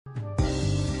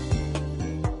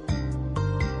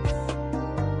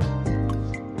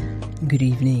Good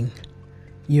evening.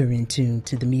 You're in tune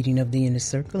to the meeting of the inner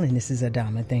circle, and this is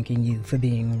Adama thanking you for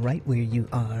being right where you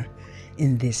are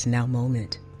in this now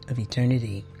moment of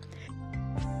eternity.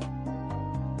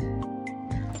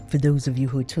 For those of you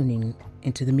who are tuning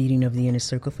into the meeting of the inner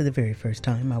circle for the very first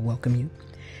time, I welcome you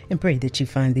and pray that you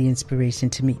find the inspiration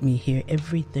to meet me here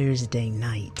every Thursday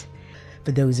night.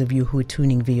 For those of you who are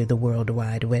tuning via the World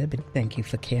Wide Web, and thank you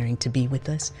for caring to be with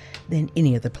us than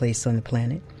any other place on the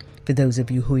planet. For those of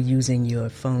you who are using your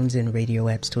phones and radio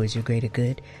apps towards your greater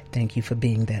good, thank you for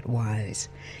being that wise.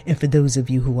 And for those of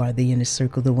you who are the inner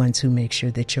circle, the ones who make sure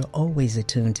that you're always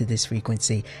attuned to this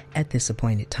frequency at this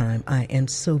appointed time, I am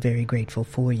so very grateful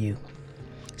for you.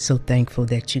 So thankful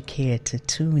that you care to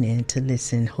tune in, to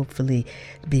listen, hopefully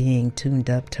being tuned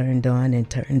up, turned on, and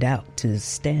turned out to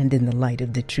stand in the light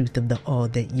of the truth of the all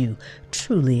that you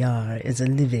truly are as a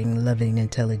living, loving,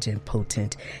 intelligent,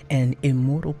 potent, and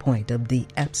immortal point of the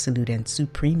absolute and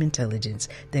supreme intelligence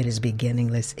that is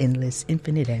beginningless, endless,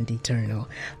 infinite, and eternal.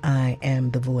 I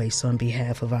am the voice on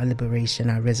behalf of our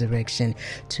liberation, our resurrection,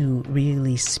 to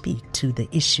really speak to the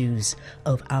issues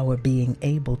of our being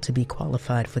able to be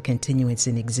qualified for continuance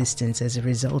in existence as a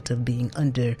result of being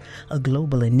under a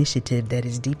global initiative that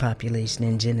is depopulation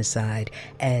and genocide,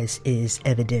 as is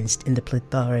evidenced in the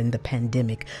plethora and the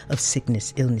pandemic of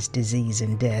sickness, illness, disease,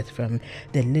 and death. From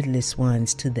the littlest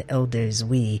ones to the elders,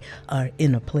 we are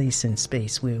in a place and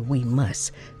space where we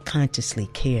must consciously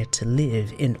care to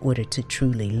live in order to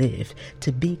truly live.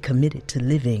 To be committed to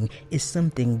living is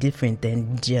something different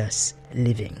than just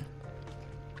living.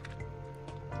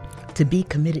 To be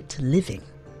committed to living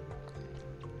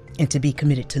and to be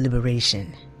committed to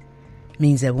liberation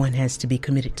means that one has to be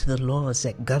committed to the laws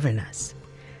that govern us.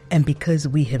 And because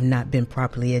we have not been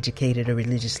properly educated or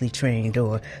religiously trained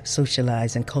or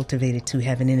socialized and cultivated to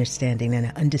have an understanding and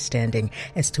an understanding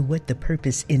as to what the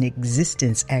purpose in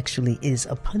existence actually is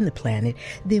upon the planet,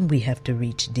 then we have to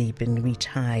reach deep and reach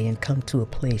high and come to a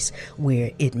place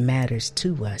where it matters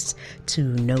to us to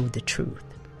know the truth.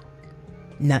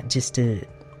 Not just to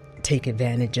take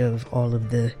advantage of all of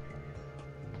the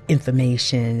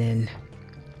information and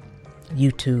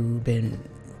YouTube and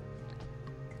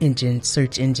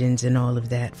search engines and all of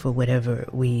that for whatever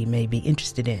we may be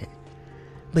interested in,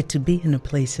 but to be in a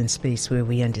place and space where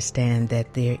we understand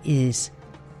that there is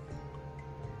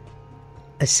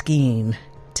a scheme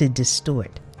to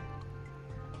distort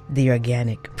the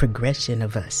organic progression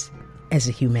of us as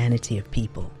a humanity of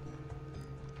people.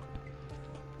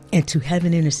 And to have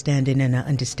an understanding and an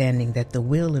understanding that the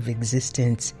will of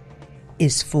existence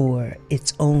is for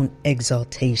its own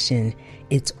exaltation,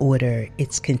 its order,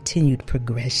 its continued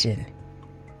progression,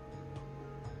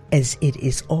 as it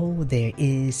is all there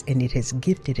is, and it has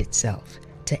gifted itself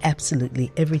to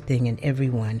absolutely everything and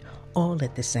everyone all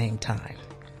at the same time.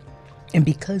 And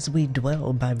because we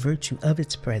dwell by virtue of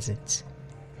its presence,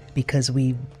 because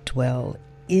we dwell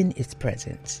in its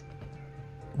presence,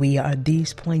 we are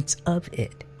these points of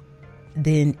it,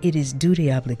 then it is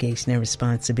duty, obligation, and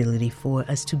responsibility for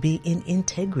us to be in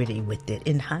integrity with it,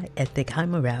 in high ethic, high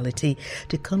morality,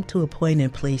 to come to a point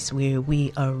and place where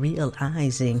we are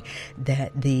realizing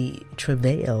that the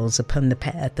travails upon the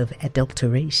path of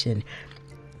adulteration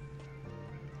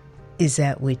is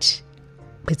that which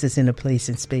puts us in a place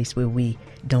and space where we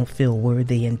don't feel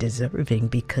worthy and deserving,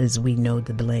 because we know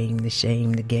the blame, the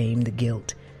shame, the game, the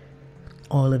guilt,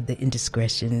 all of the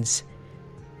indiscretions.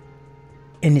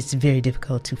 And it's very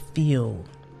difficult to feel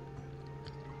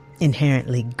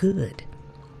inherently good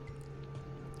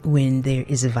when there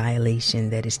is a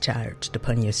violation that is charged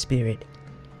upon your spirit,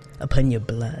 upon your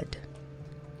blood,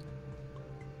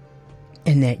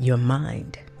 and that your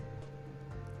mind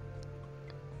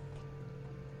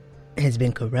has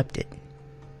been corrupted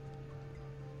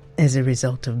as a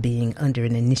result of being under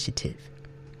an initiative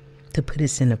to put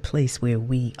us in a place where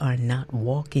we are not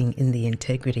walking in the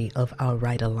integrity of our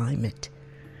right alignment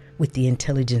with the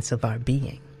intelligence of our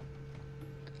being.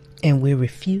 And we're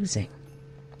refusing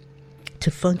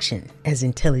to function as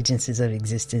intelligences of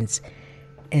existence,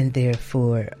 and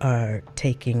therefore are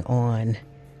taking on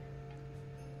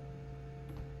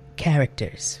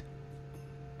characters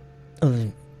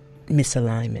of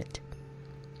misalignment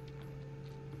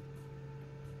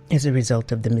as a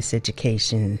result of the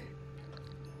miseducation,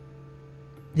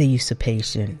 the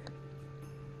usurpation,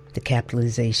 the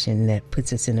capitalization that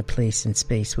puts us in a place and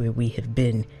space where we have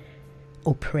been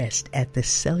oppressed at the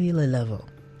cellular level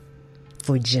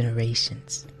for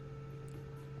generations.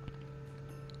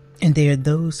 And there are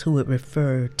those who would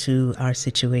refer to our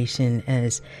situation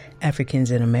as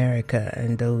Africans in America,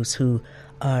 and those who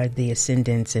are the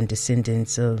ascendants and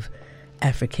descendants of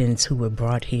Africans who were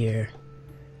brought here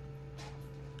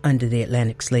under the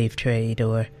Atlantic slave trade,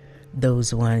 or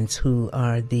those ones who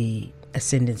are the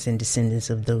ascendants and descendants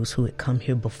of those who had come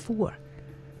here before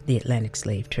the Atlantic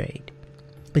slave trade.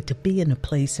 But to be in a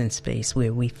place and space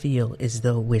where we feel as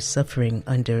though we're suffering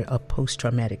under a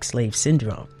post-traumatic slave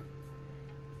syndrome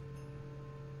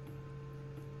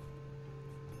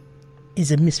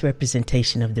is a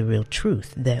misrepresentation of the real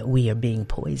truth, that we are being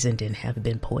poisoned and have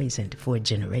been poisoned for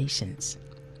generations.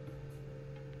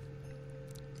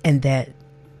 And that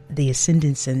the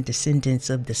ascendants and descendants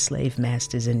of the slave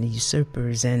masters and the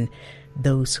usurpers and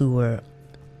those who were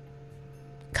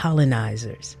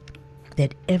colonizers,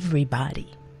 that everybody,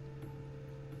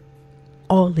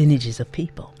 all lineages of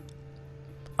people,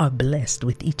 are blessed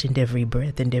with each and every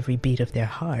breath and every beat of their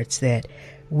hearts, that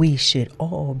we should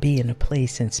all be in a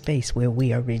place and space where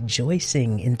we are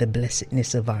rejoicing in the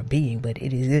blessedness of our being. But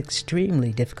it is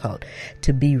extremely difficult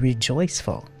to be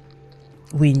rejoiceful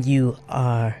when you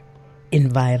are in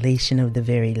violation of the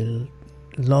very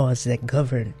laws that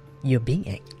govern your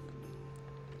being.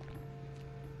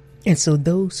 And so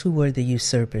those who were the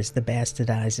usurpers, the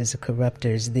bastardizers, the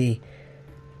corruptors, the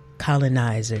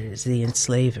colonizers, the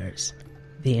enslavers,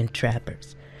 the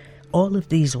entrappers, all of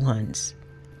these ones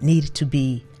needed to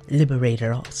be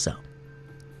liberated also.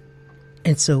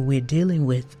 And so we're dealing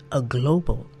with a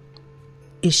global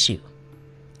issue,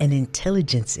 an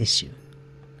intelligence issue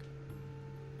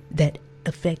that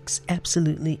affects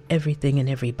absolutely everything and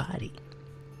everybody.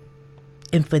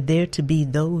 And for there to be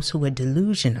those who are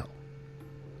delusional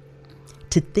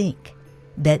to think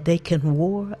that they can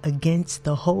war against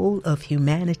the whole of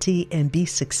humanity and be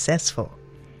successful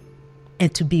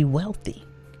and to be wealthy,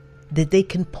 that they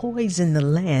can poison the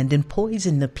land and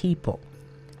poison the people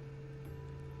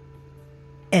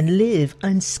and live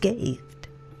unscathed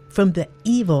from the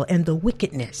evil and the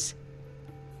wickedness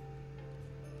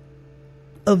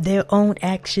of their own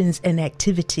actions and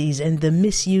activities, and the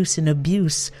misuse and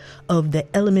abuse of the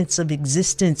elements of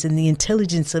existence and the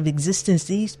intelligence of existence.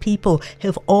 These people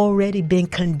have already been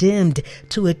condemned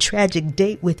to a tragic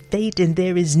date with fate, and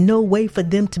there is no way for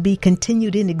them to be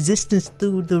continued in existence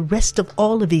through the rest of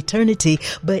all of eternity.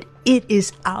 But it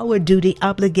is our duty,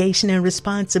 obligation, and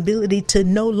responsibility to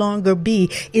no longer be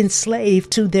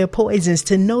enslaved to their poisons,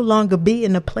 to no longer be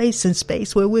in a place and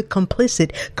space where we're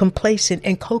complicit, complacent,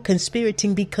 and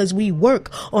co-conspirating because we work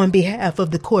on behalf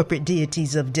of the corporate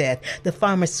deities of death, the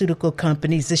pharmaceutical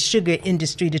companies, the sugar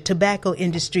industry, the tobacco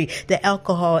industry, the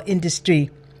alcohol industry,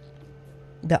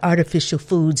 the artificial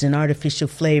foods and artificial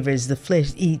flavors, the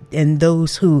flesh eat, and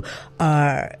those who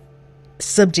are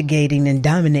subjugating and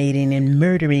dominating and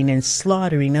murdering and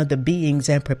slaughtering other beings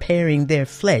and preparing their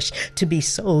flesh to be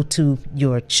sold to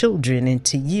your children and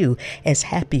to you as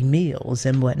happy meals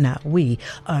and whatnot. We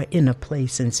are in a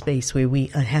place and space where we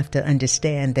have to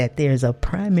understand that there's a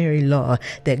primary law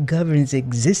that governs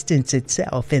existence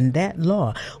itself, and that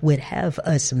law would have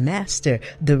us master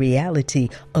the reality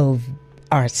of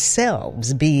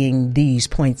ourselves being these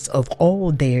points of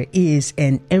all there is,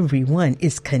 and everyone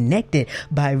is connected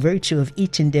by virtue of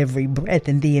each and every breath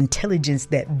and the intelligence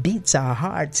that beats our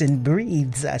hearts and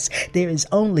breathes us. There is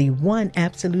only one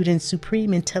absolute and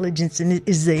supreme intelligence, and it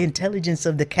is the intelligence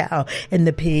of the cow and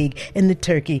the pig and the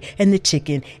turkey and the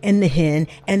chicken and the hen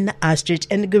and the ostrich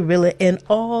and the gorilla and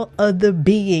all other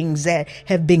beings that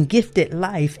have been gifted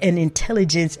life and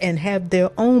intelligence and have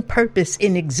their own purpose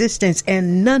in existence,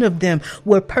 and none of them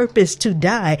were purposed to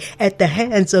die at the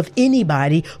hands of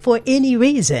anybody for any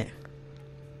reason,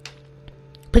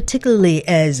 particularly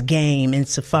as game and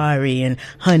safari and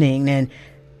hunting and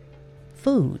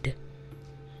food.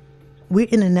 We're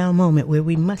in a now moment where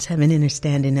we must have an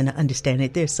understanding and an understanding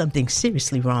that there's something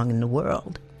seriously wrong in the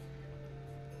world.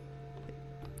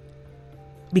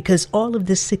 Because all of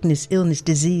this sickness, illness,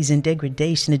 disease, and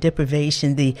degradation, the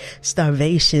deprivation, the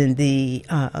starvation, the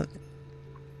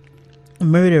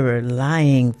murderer,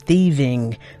 lying,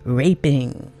 thieving,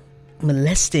 raping,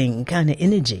 molesting kind of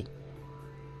energy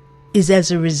is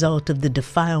as a result of the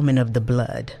defilement of the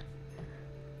blood,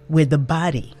 where the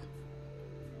body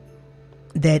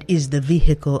that is the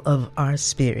vehicle of our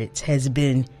spirits has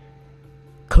been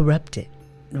corrupted,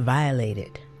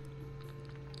 violated,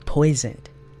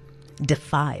 poisoned,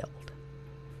 defiled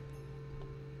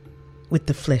with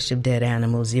the flesh of dead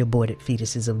animals, the aborted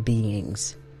fetuses of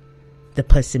beings, the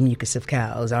pus and mucus of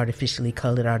cows, artificially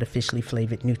colored, artificially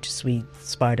flavored NutraSweet,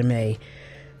 Spartame,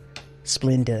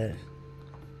 Splenda,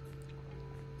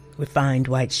 refined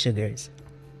white sugars,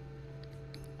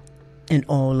 and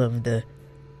all of the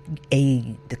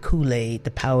aid, the Kool-Aid,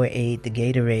 the Powerade, the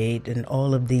Gatorade, and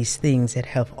all of these things that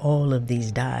have all of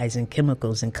these dyes and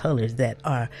chemicals and colors that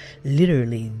are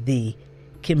literally the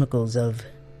chemicals of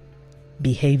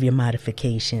behavior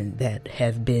modification that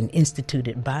have been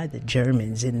instituted by the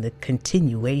Germans in the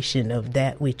continuation of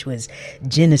that which was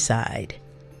genocide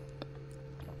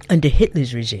under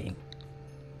Hitler's regime.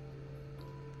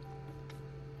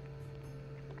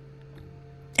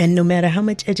 And no matter how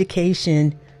much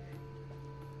education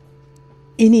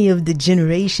any of the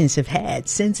generations have had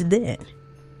since then,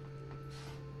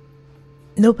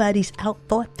 nobody's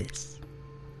outthought this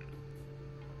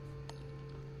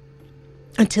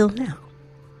until now.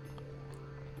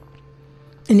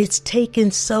 And it's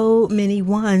taken so many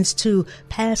ones to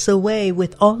pass away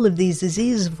with all of these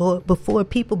diseases before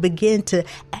people begin to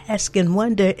ask and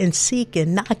wonder and seek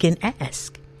and knock and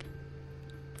ask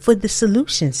for the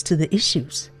solutions to the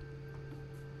issues.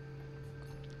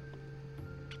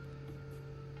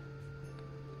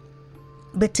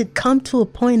 But to come to a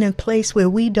point and place where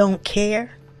we don't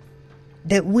care,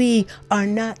 that we are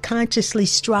not consciously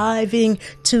striving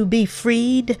to be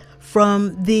freed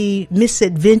from the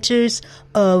misadventures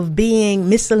of being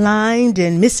misaligned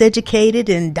and miseducated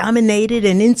and dominated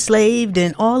and enslaved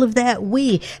and all of that,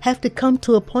 we have to come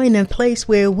to a point and place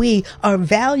where we are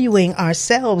valuing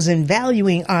ourselves and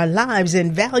valuing our lives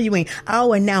and valuing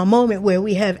our now moment, where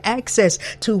we have access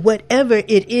to whatever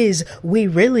it is we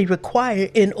really require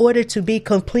in order to be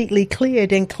completely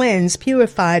cleared and cleansed,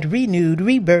 purified, renewed,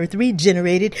 rebirthed,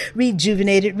 regenerated,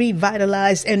 rejuvenated,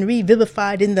 revitalized, and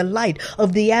revivified in the light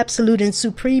of the absolute and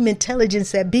supreme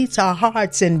intelligence that beats our hearts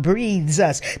and breathes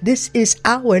us. This is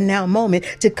our now moment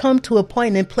to come to a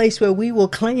point and place where we will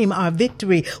claim our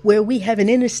victory, where we have an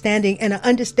understanding and an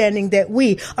understanding that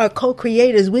we are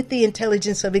co-creators with the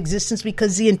intelligence of existence,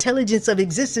 because the intelligence of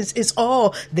existence is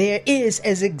all there is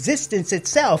as existence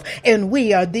itself. And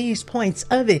we are these points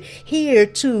of it, here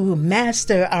to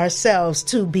master ourselves,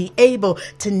 to be able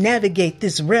to navigate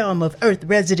this realm of earth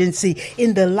residency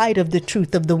in the light of the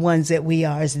truth of the ones that we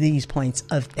are as these points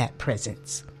of that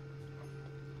presence.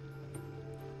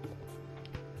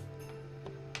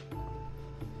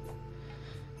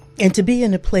 And to be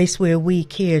in a place where we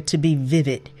care to be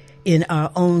vivid in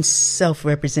our own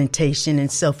self-representation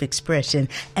and self-expression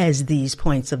as these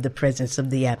points of the presence of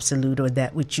the absolute, or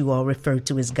that which you all refer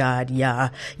to as God, Yah,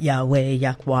 Yahweh,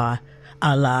 Yahweh,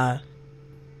 Allah,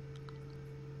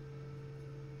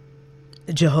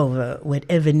 Jehovah,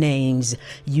 whatever names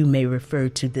you may refer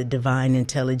to the divine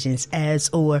intelligence as,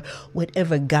 or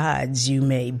whatever gods you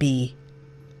may be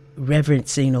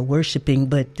reverencing or worshiping.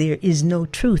 But there is no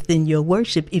truth in your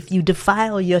worship if you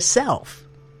defile yourself,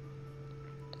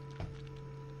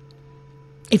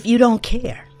 if you don't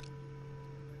care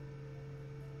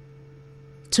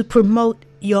to promote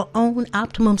your own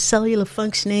optimum cellular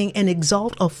functioning and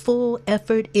exalt a full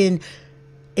effort in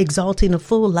exalting a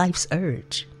full life's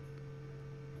urge,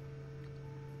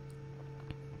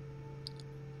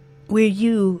 where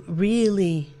you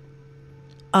really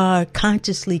are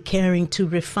consciously caring to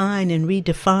refine and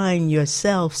redefine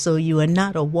yourself so you are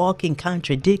not a walking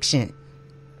contradiction.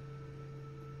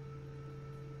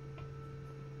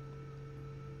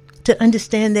 To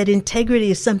understand that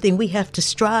integrity is something we have to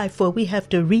strive for, we have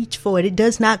to reach for it. It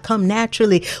does not come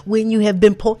naturally when you have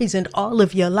been poisoned all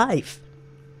of your life.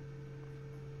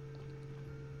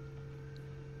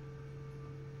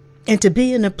 And to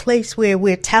be in a place where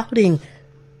we're touting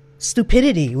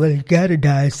stupidity, well, you gotta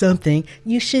die of something.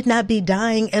 You should not be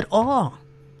dying at all,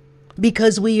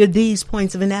 because we are these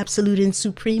points of an absolute and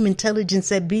supreme intelligence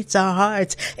that beats our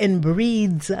hearts and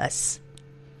breathes us.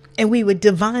 And we were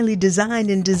divinely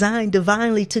designed and designed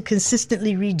divinely to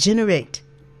consistently regenerate,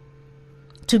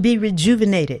 to be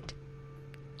rejuvenated,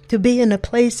 to be in a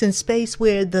place and space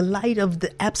where the light of the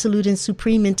absolute and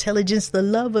supreme intelligence, the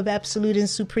love of absolute and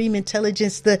supreme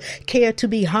intelligence, the care to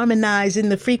be harmonized in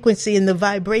the frequency and the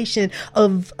vibration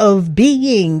of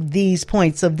being these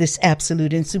points of this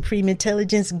absolute and supreme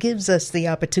intelligence gives us the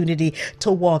opportunity to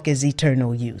walk as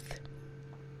eternal youth.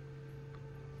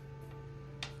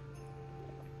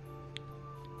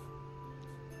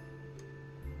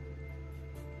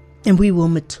 And we will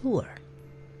mature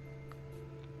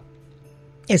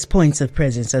as points of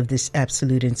presence of this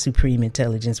absolute and supreme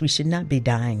intelligence. We should not be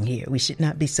dying here. We should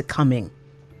not be succumbing.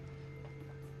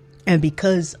 And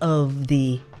because of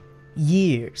the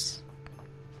years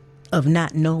of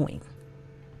not knowing,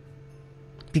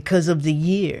 because of the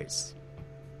years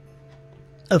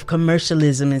of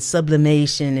commercialism and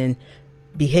sublimation and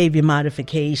behavior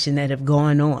modification that have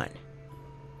gone on,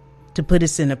 to put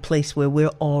us in a place where we're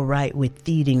all right with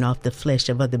feeding off the flesh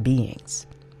of other beings,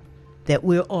 that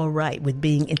we're all right with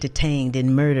being entertained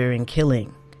in murder and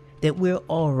killing, that we're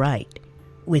all right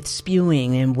with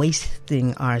spewing and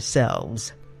wasting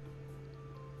ourselves.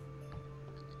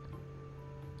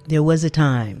 There was a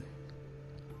time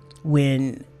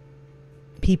when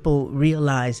people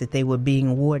realized that they were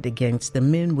being warred against, the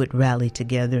men would rally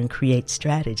together and create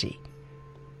strategy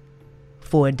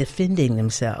for defending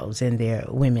themselves and their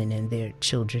women and their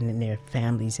children and their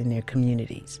families and their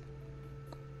communities.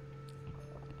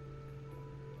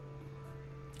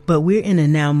 But we're in a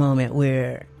now moment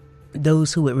where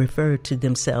those who would refer to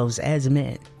themselves as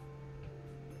men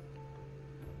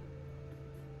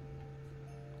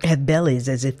have bellies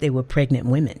as if they were pregnant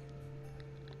women,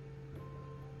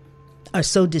 are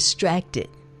so distracted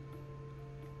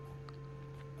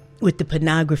with the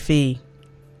pornography,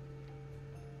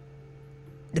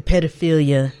 the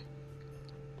pedophilia,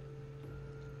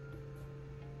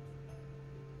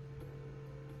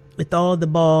 with all the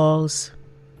balls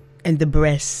and the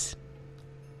breasts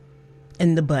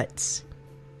and the butts,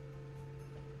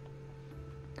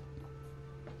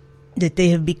 that they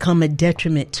have become a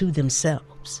detriment to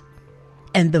themselves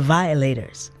and the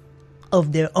violators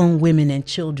of their own women and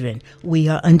children. We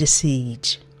are under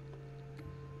siege.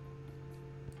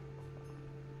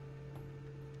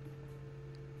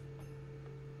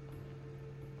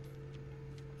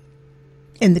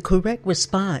 And the correct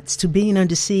response to being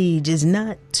under siege is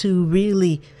not to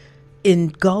really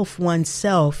engulf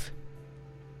oneself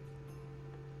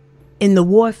in the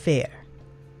warfare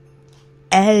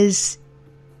as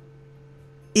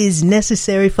is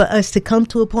necessary for us to come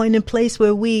to a point and place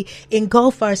where we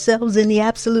engulf ourselves in the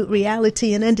absolute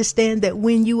reality and understand that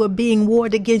when you are being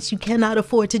warred against, you cannot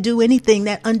afford to do anything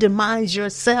that undermines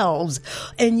yourselves.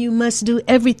 And you must do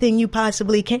everything you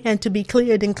possibly can to be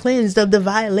cleared and cleansed of the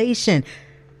violation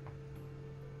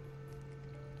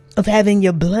of having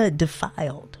your blood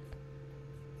defiled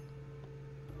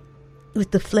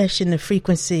with the flesh and the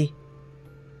frequency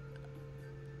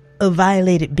of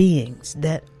violated beings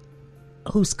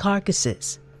whose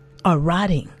carcasses are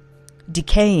rotting,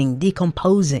 decaying,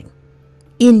 decomposing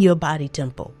in your body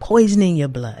temple, poisoning your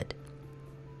blood.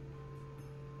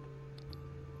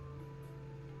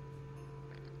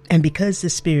 And because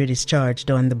the spirit is charged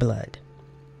on the blood,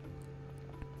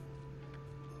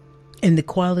 and the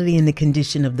quality and the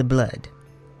condition of the blood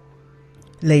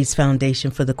lays foundation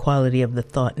for the quality of the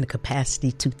thought and the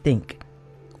capacity to think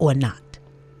or not,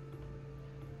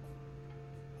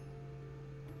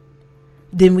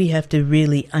 then we have to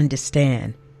really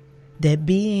understand that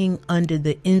being under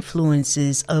the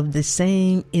influences of the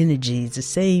same energies, the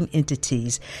same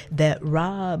entities that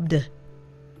robbed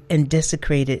and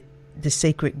desecrated the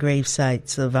sacred grave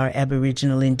sites of our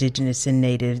Aboriginal, Indigenous, and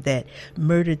Native, that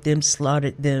murdered them,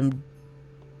 slaughtered them,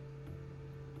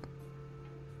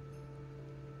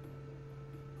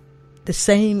 the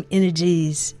same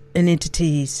energies and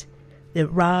entities that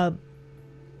robbed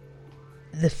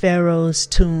the pharaoh's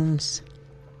tombs,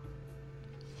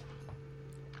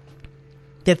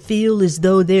 that feel as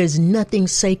though there's nothing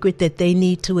sacred that they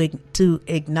need to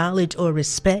acknowledge or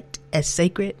respect as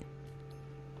sacred,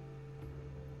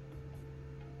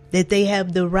 that they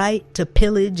have the right to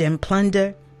pillage and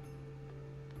plunder,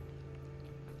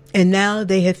 and now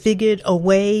they have figured a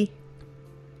way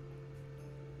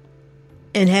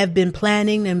and have been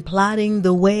planning and plotting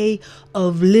the way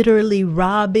of literally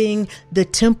robbing the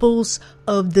temples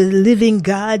of the living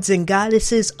gods and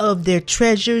goddesses of their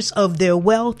treasures, of their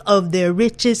wealth, of their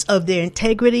riches, of their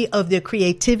integrity, of their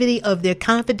creativity, of their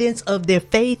confidence, of their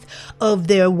faith, of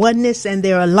their oneness and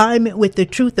their alignment with the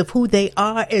truth of who they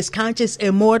are as conscious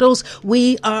immortals.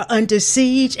 We are under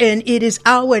siege, and it is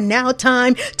our now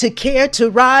time to care to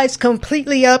rise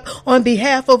completely up on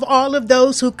behalf of all of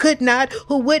those who could not,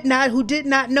 who would not, who did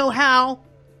not know how.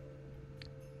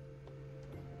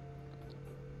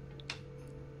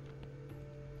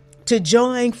 To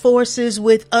join forces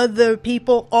with other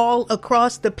people all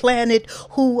across the planet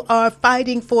who are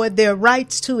fighting for their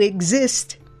rights to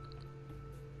exist.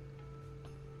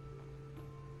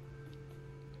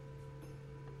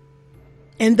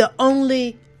 And the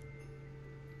only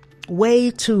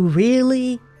way to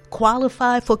really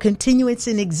qualify for continuance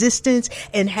in existence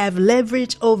and have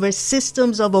leverage over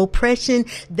systems of oppression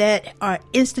that are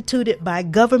instituted by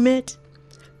government,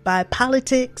 by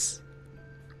politics,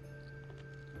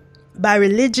 by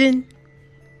religion,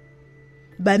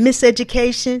 by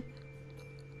miseducation,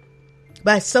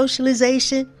 by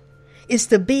socialization, is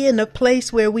to be in a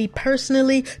place where we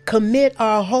personally commit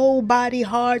our whole body,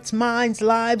 hearts, minds,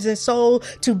 lives, and soul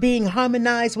to being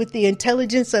harmonized with the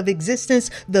intelligence of existence,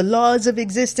 the laws of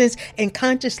existence, and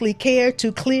consciously care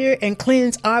to clear and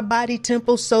cleanse our body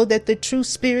temple so that the true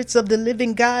spirits of the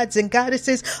living gods and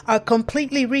goddesses are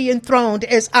completely re-enthroned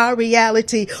as our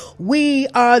reality. We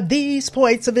are these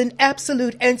points of an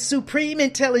absolute and supreme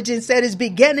intelligence that is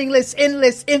beginningless,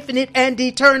 endless, infinite, and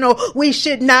eternal. We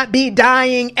should not be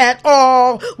dying at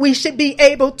all. We should be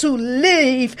able to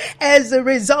live as a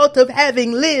result of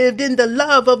having lived in the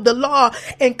love of the law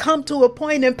and come to a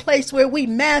point and place where we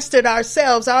mastered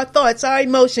ourselves, our thoughts, our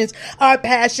emotions, our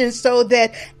passions, so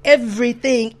that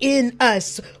everything in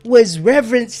us was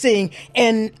reverencing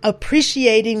and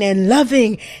appreciating and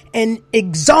loving and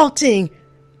exalting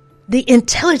the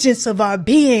intelligence of our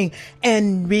being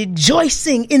and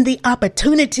rejoicing in the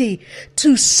opportunity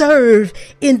to serve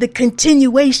in the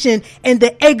continuation and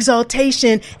the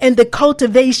exaltation and the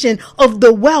cultivation of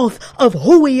the wealth of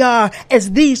who we are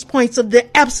as these points of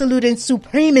the absolute and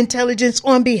supreme intelligence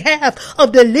on behalf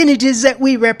of the lineages that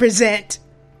we represent.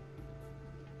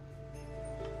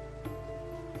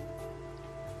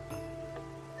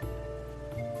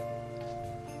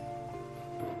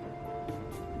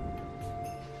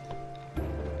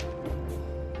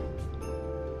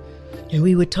 And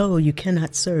we were told you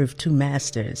cannot serve two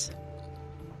masters.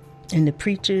 And the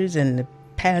preachers and the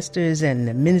pastors and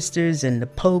the ministers and the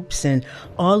popes and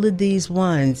all of these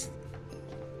ones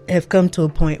have come to a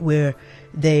point where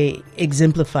they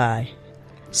exemplify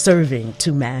serving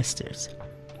two masters.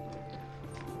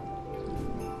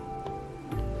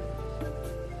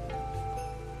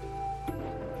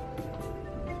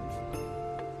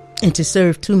 And to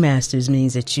serve two masters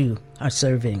means that you are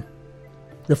serving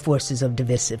the forces of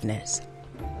divisiveness.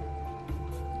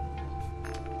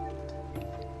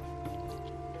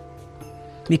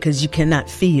 Because you cannot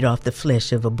feed off the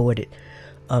flesh of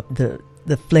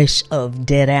the flesh of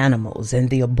dead animals and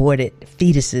the aborted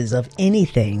fetuses of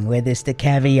anything, whether it's the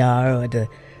caviar or the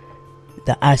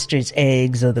ostrich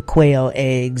eggs or the quail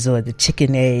eggs or the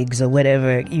chicken eggs or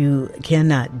whatever. You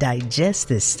cannot digest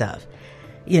this stuff.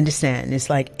 You understand? It's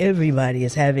like everybody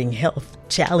is having health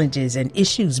challenges and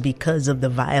issues because of the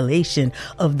violation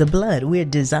of the blood. We're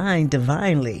designed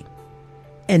divinely,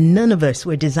 and none of us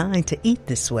were designed to eat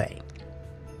this way.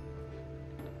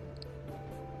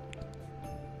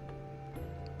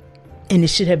 And it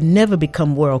should have never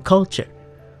become world culture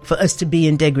for us to be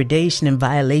in degradation and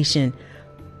violation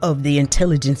of the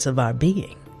intelligence of our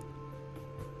being.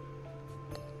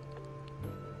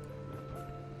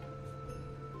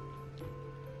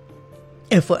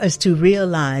 And for us to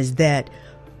realize that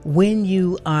when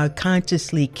you are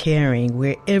consciously caring,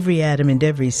 where every atom and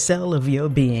every cell of your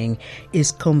being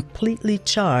is completely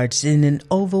charged in an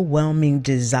overwhelming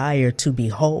desire to be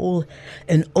whole,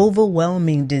 an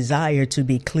overwhelming desire to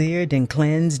be cleared and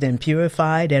cleansed and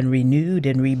purified and renewed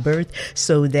and rebirthed,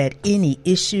 so that any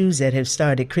issues that have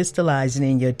started crystallizing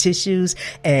in your tissues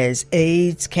as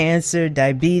AIDS, cancer,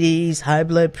 diabetes, high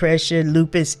blood pressure,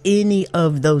 lupus, any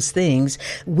of those things,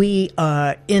 we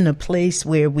are in a place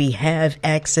where we have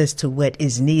access to what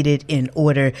is needed in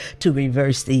order to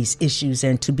reverse these issues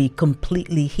and to be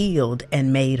completely healed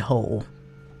and made whole.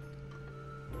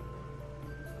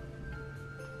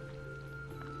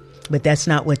 But that's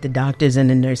not what the doctors and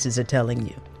the nurses are telling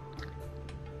you.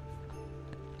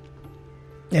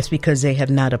 That's because they have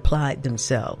not applied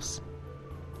themselves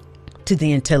to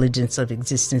the intelligence of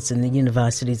existence in the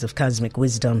universities of cosmic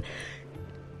wisdom.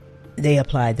 They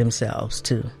applied themselves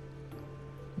to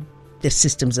the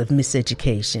systems of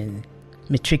miseducation,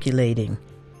 matriculating,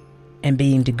 and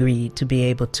being degreed to be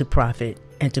able to profit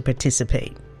and to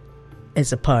participate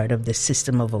as a part of the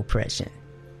system of oppression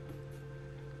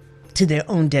to their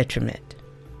own detriment.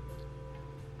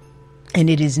 And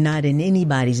it is not in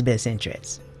anybody's best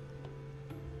interest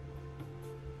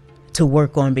to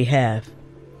work on behalf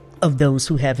of those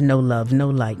who have no love, no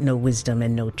light, no wisdom,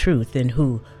 and no truth, and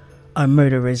who are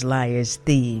murderers, liars,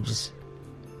 thieves,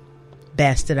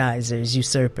 bastardizers,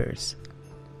 usurpers,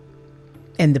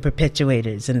 and the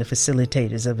perpetuators and the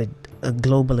facilitators of a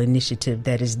global initiative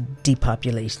that is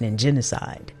depopulation and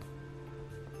genocide.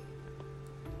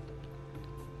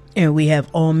 And we have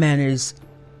all manners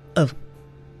of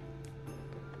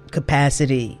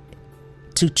capacity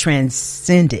to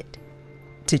transcend it,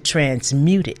 to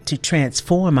transmute it, to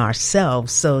transform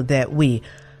ourselves so that we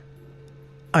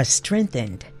are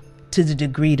strengthened to the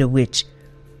degree to which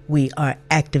we are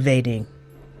activating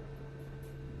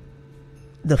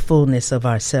the fullness of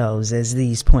ourselves as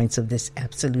these points of this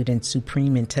absolute and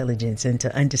supreme intelligence, and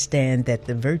to understand that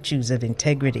the virtues of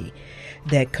integrity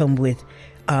that come with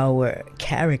our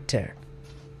character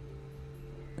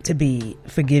to be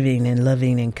forgiving and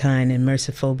loving and kind and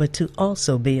merciful, but to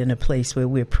also be in a place where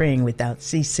we're praying without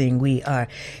ceasing. We are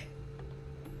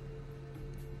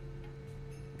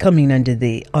coming under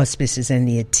the auspices and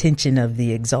the attention of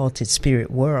the exalted spirit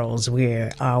worlds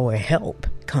where our help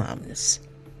comes.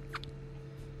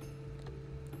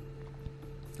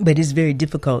 But it's very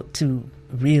difficult to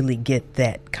really get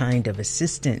that kind of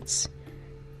assistance,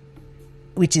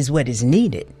 which is what is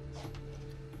needed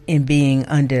in being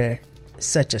under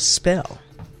such a spell.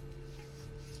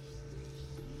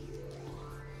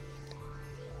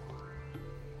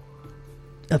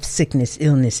 Of sickness,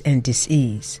 illness, and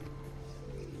disease,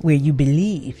 where you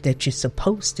believe that you're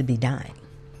supposed to be dying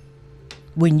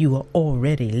when you are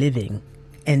already living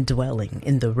and dwelling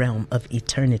in the realm of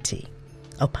eternity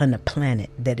upon a planet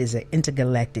that is an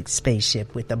intergalactic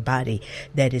spaceship with a body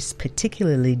that is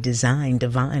particularly designed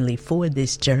divinely for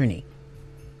this journey.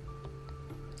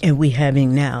 And we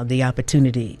having now the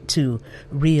opportunity to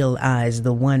realize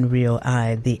the one real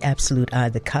eye, the absolute eye,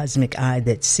 the cosmic eye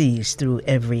that sees through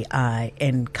every eye,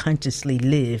 and consciously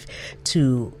live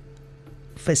to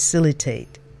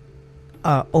facilitate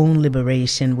our own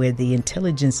liberation, where the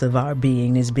intelligence of our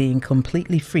being is being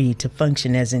completely free to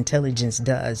function as intelligence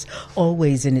does,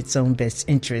 always in its own best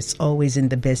interests, always in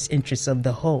the best interests of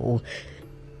the whole,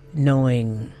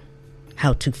 knowing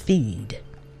how to feed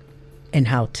and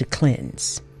how to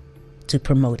cleanse, to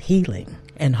promote healing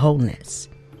and wholeness,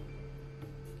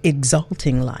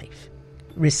 exalting life,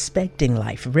 respecting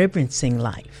life, reverencing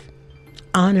life,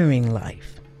 honoring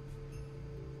life,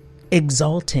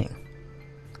 exalting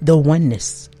the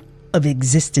oneness of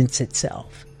existence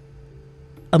itself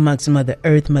amongst Mother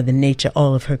Earth, Mother Nature,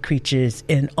 all of her creatures,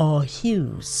 and all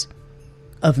hues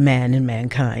of man and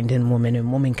mankind and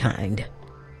womankind,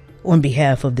 on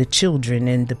behalf of the children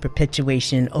and the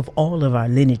perpetuation of all of our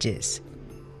lineages.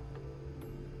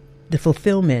 The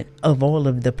fulfillment of all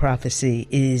of the prophecy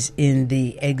is in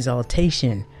the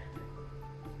exaltation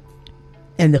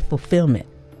and the fulfillment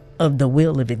of the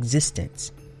will of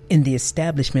existence in the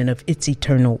establishment of its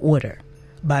eternal order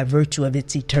by virtue of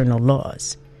its eternal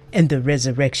laws, and the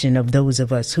resurrection of those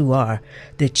of us who are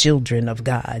the children of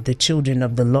God, the children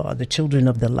of the law, the children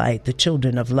of the light, the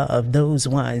children of love, those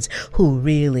ones who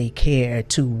really care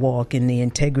to walk in the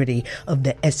integrity of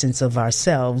the essence of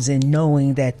ourselves, and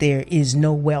knowing that there is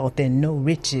no wealth and no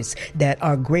riches that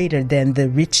are greater than the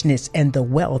richness and the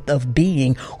wealth of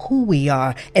being who we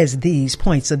are as these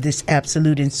points of this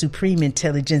absolute and supreme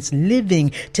intelligence,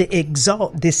 living to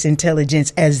exalt this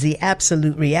intelligence as the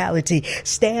absolute reality,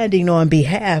 standing on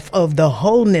behalf of the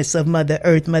wholeness of Mother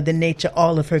Earth, Mother Nature,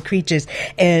 all of her creatures,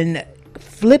 and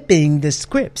flipping the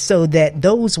script so that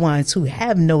those ones who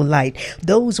have no light,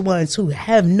 those ones who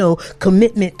have no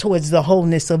commitment towards the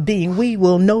wholeness of being, we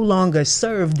will no longer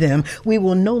serve them. We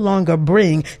will no longer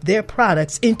bring their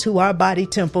products into our body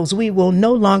temples. We will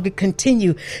no longer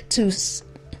continue to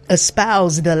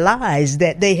espouse the lies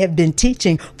that they have been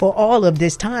teaching for all of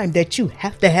this time, that you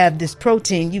have to have this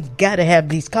protein, you've got to have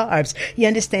these carbs. You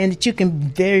understand that you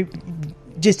can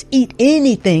just eat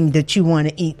anything that you want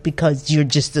to eat because you're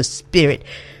just a spirit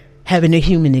having a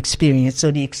human experience.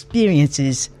 So the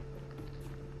experiences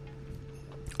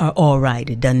are all right.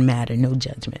 It doesn't matter. No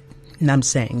judgment. And I'm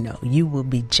saying no, you will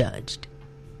be judged.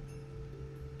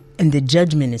 And the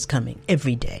judgment is coming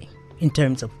every day in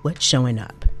terms of what's showing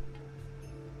up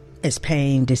as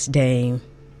pain, disdain,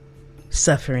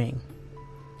 suffering,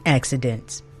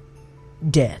 accidents,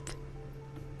 death.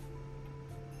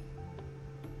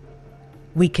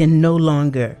 We can no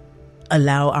longer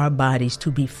allow our bodies to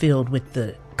be filled with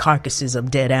the carcasses of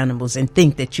dead animals and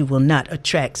think that you will not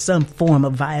attract some form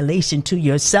of violation to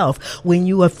yourself when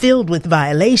you are filled with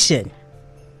violation.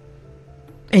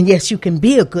 And yes, you can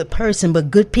be a good person, but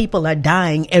good people are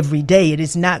dying every day. It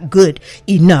is not good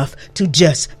enough to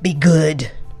just be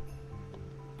good.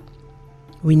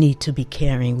 We need to be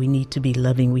caring. We need to be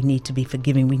loving. We need to be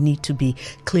forgiving. We need to be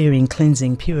clearing,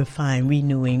 cleansing, purifying,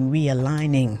 renewing,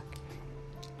 realigning,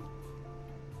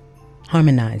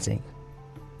 harmonizing,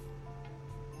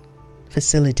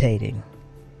 facilitating,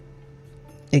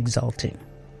 exalting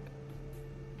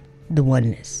the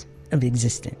oneness of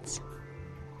existence,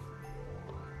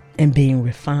 and being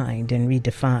refined and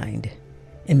redefined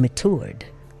and matured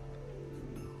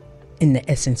in the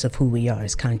essence of who we are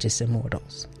as conscious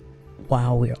immortals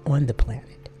while we're on the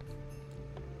planet,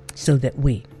 so that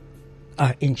we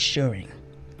are ensuring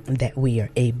that we are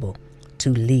able to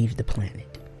leave the planet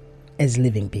as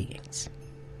living beings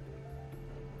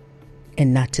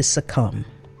and not to succumb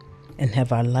and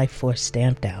have our life force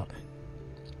stamped out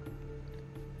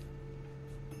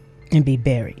and be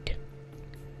buried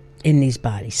in these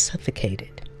bodies,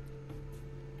 suffocated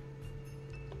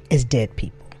as dead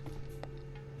people.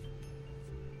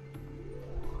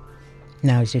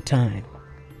 Now is your time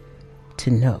to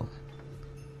know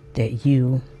that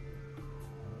you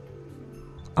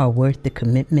are worth the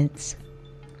commitments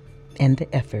and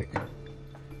the effort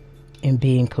in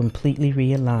being completely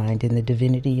realigned in the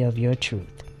divinity of your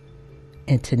truth,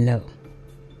 and to know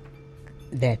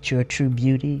that your true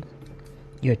beauty,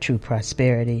 your true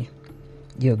prosperity,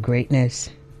 your greatness,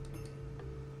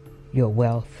 your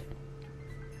wealth,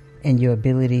 and your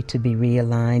ability to be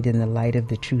realigned in the light of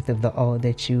the truth of the all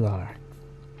that you are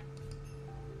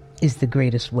is the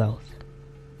greatest wealth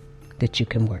that you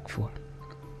can work for.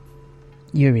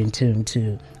 You're in tune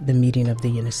to the meeting of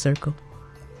the inner circle,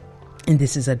 and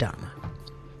this is Adama,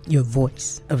 your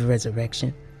voice of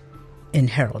resurrection and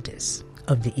heraldess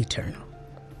of the eternal.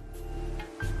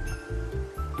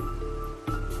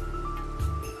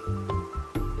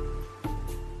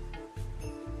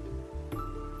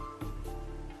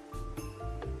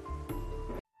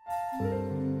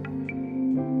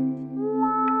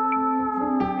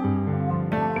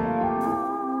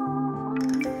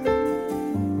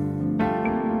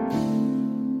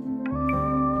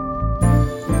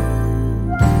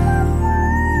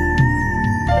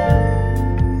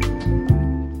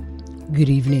 Good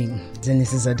evening, and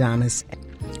this is Adama.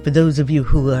 For those of you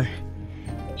who are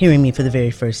hearing me for the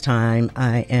very first time,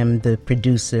 I am the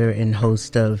producer and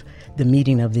host of the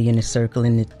meeting of the inner circle,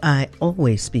 and I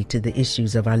always speak to the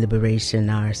issues of our liberation,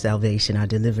 our salvation, our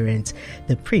deliverance,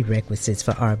 the prerequisites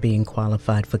for our being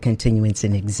qualified for continuance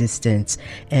in existence,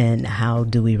 and how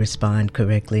do we respond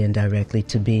correctly and directly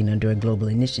to being under a global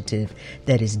initiative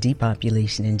that is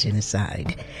depopulation and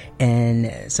genocide.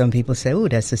 And some people say, oh,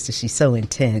 that sister, she's so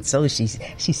intense. Oh, she's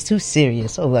too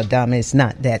serious. Oh, Adama, it's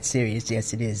not that serious.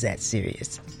 Yes, it is that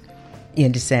serious. You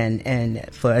understand? And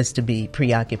for us to be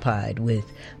preoccupied with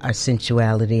our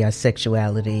sensuality, our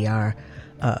sexuality, our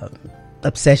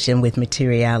obsession with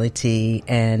materiality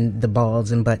and the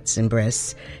balls and butts and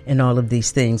breasts and all of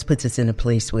these things puts us in a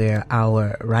place where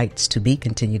our rights to be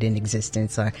continued in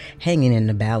existence are hanging in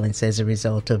the balance as a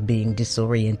result of being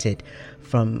disoriented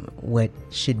from what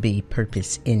should be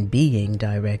purpose in being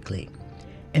directly.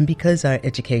 And because our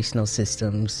educational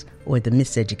systems, or the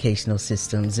miseducational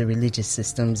systems, the religious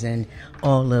systems, and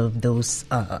all of those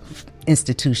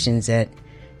institutions that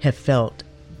have felt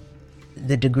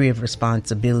the degree of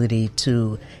responsibility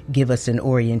to give us an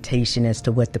orientation as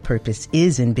to what the purpose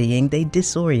is in being, they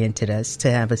disoriented us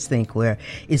to have us think where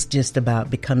it's just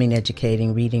about becoming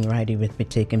educating, reading, writing,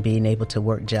 arithmetic, and being able to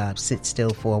work jobs, sit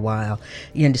still for a while.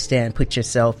 You understand, put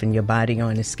yourself and your body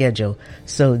on a schedule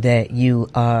so that you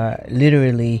are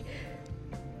literally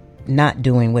not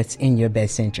doing what's in your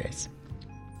best interest.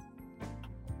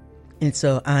 And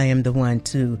so I am the one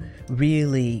to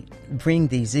really bring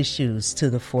these issues to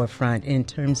the forefront in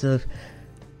terms of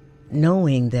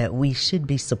knowing that we should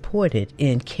be supported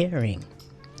in caring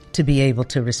to be able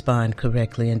to respond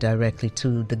correctly and directly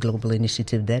to the global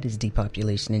initiative that is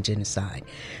depopulation and genocide.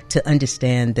 To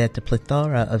understand that the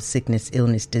plethora of sickness,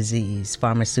 illness, disease,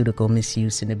 pharmaceutical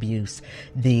misuse and abuse,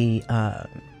 the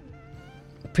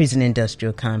prison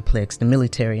industrial complex, the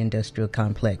military industrial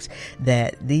complex,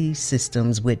 that these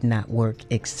systems would not work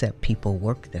except people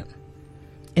work them.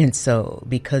 And so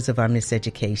because of our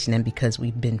miseducation and because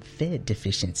we've been fed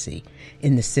deficiency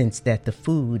in the sense that the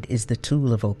food is the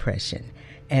tool of oppression,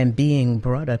 and being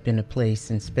brought up in a place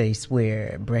and space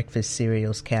where breakfast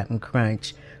cereals, Captain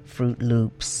Crunch, Fruit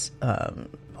Loops,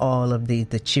 all of the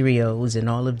Cheerios and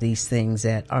all of these things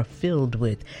that are filled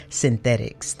with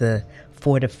synthetics, the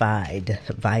fortified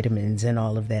vitamins and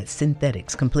all of that,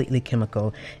 synthetics, completely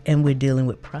chemical, and we're dealing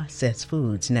with processed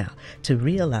foods. Now, to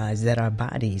realize that our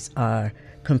bodies are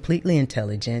completely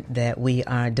intelligent, that we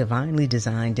are divinely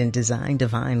designed and designed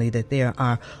divinely, that there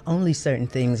are only certain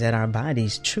things that our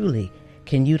bodies truly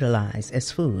can utilize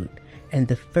as food. And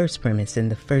the first premise and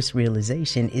the first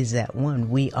realization is that, one,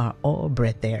 we are all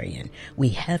breatharian. We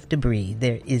have to breathe.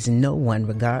 There is no one,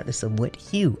 regardless of what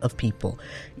hue of people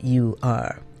you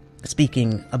are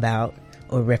speaking about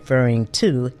or referring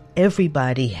to,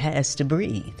 everybody has to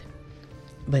breathe.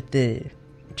 But the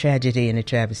tragedy and the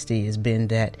travesty has been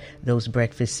that those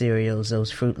breakfast cereals, those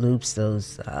Fruit Loops,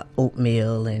 those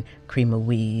oatmeal and cream of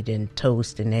wheat and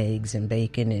toast and eggs and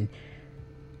bacon and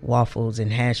waffles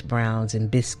and hash browns and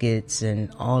biscuits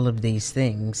and all of these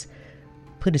things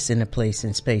put us in a place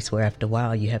and space where after a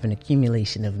while you have an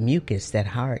accumulation of mucus that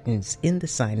hardens in the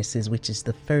sinuses, which is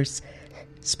the first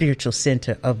spiritual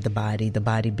center of the body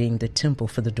being the temple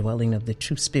for the dwelling of the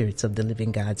true spirits of the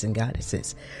living gods and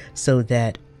goddesses, so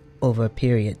that over a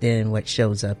period, then what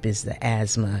shows up is the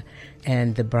asthma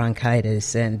and the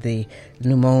bronchitis and the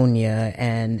pneumonia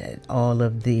and all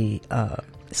of the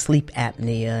sleep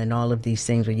apnea and all of these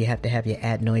things where you have to have your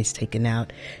adenoids taken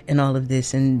out and all of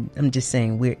this. And I'm just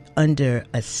saying, we're under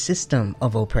a system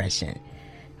of oppression.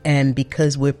 And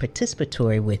because we're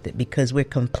participatory with it, because we're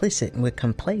complicit and we're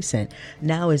complacent,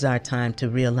 now is our time to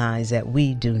realize that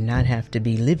we do not have to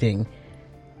be living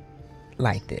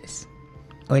like this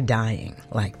or dying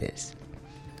like this.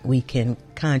 We can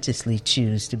consciously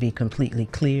choose to be completely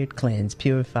cleared, cleansed,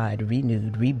 purified,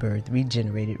 renewed, rebirthed,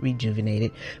 regenerated,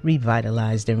 rejuvenated,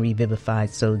 revitalized, and revivified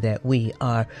so that we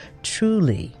are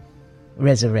truly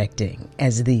resurrecting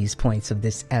as these points of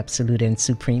this absolute and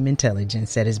supreme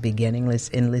intelligence that is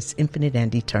beginningless, endless, infinite,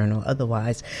 and eternal.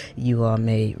 Otherwise, you all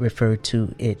may refer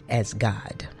to it as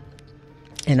God.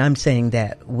 And I'm saying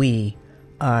that we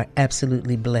are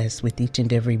absolutely blessed with each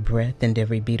and every breath and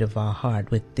every beat of our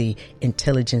heart with the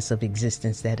intelligence of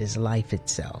existence that is life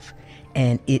itself.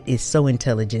 And it is so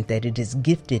intelligent that it has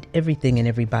gifted everything and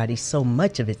everybody so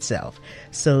much of itself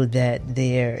so that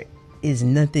there is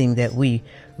nothing that we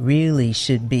really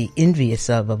should be envious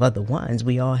of other ones.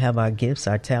 We all have our gifts,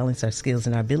 our talents, our skills,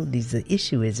 and our abilities. The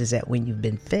issue is that when you've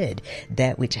been fed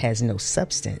that which has no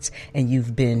substance and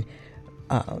you've been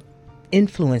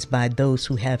influenced by those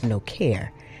who have no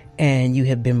care, and you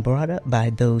have been brought up by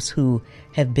those who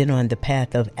have been on the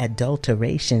path of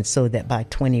adulteration so that by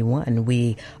 21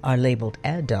 we are labeled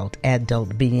adult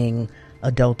being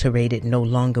adulterated, no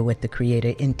longer what the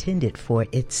Creator intended for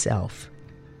itself.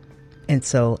 And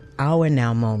so our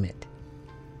now moment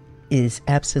is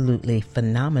absolutely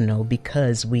phenomenal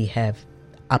because we have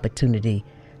opportunity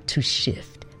to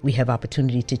shift. We have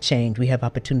opportunity to change. We have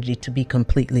opportunity to be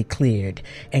completely cleared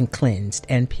and cleansed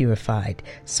and purified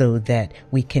so that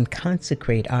we can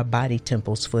consecrate our body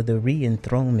temples for the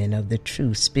re-enthronement of the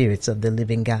true spirits of the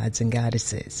living gods and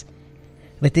goddesses.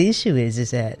 But the issue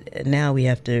is that now we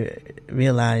have to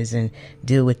realize and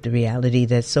deal with the reality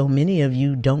that so many of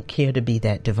you don't care to be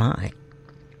that divine.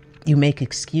 You make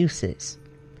excuses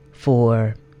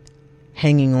for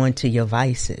hanging on to your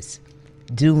vices,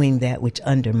 doing that which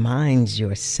undermines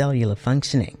your cellular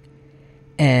functioning.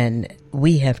 And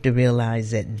we have to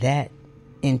realize that that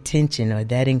intention or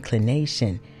that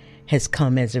inclination has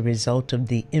come as a result of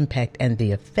the impact and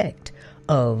the effect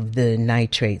of the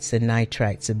nitrates, the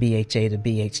nitrites, the BHA, the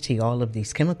BHT, all of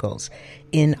these chemicals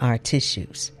in our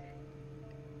tissues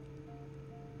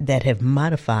that have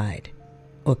modified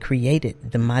or created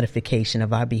the modification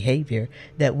of our behavior,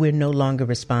 that we're no longer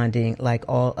responding like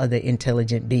all other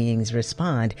intelligent beings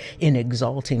respond in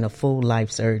exalting a full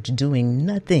life's urge, doing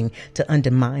nothing to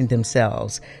undermine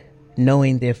themselves,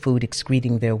 knowing their food,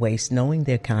 excreting their waste, knowing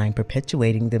their kind,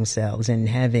 perpetuating themselves, and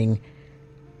having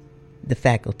the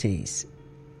faculties,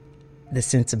 the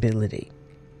sensibility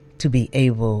to be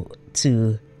able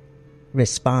to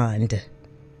respond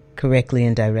correctly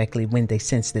and directly when they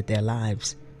sense that their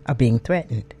lives are being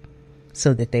threatened,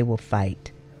 so that they will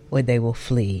fight, or they will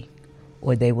flee,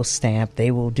 or they will stamp, they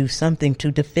will do something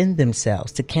to defend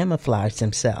themselves, to camouflage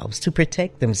themselves, to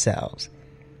protect themselves.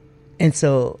 And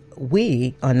so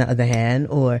we, on the other hand,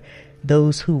 or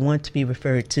those who want to be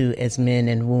referred to as men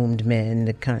and wombed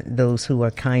men, those who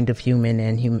are kind of human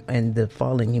and the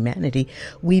fallen humanity,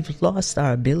 we've lost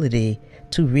our ability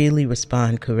to really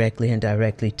respond correctly and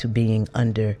directly to being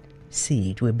under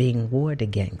siege. We're being warred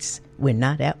against. We're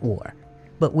not at war,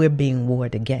 but we're being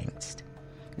warred against.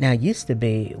 Now, it used to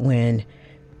be when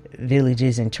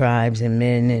villages and tribes and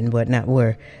men and whatnot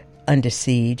were under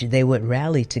siege, they would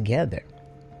rally together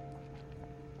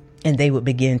and they would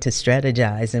begin to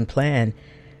strategize and plan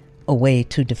a way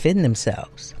to defend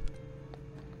themselves.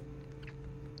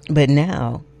 But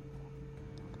now,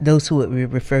 those who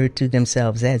would refer to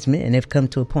themselves as men have come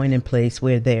to a point in place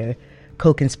where they're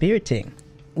co-conspirating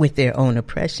with their own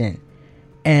oppression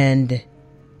and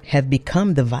have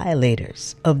become the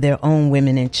violators of their own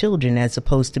women and children as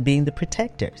opposed to being the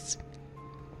protectors.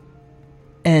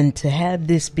 And to have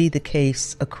this be the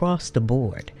case across the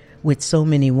board with so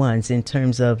many ones in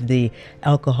terms of the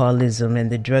alcoholism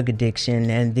and the drug addiction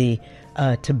and the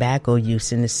tobacco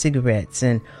use and the cigarettes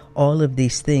and all of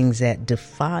these things that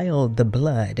defile the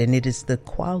blood. And it is the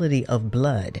quality of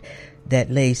blood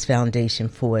that lays foundation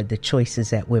for the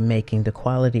choices that we're making, the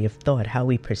quality of thought, how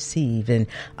we perceive and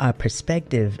our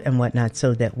perspective and whatnot,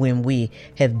 so that when we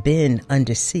have been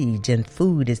under siege and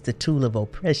food is the tool of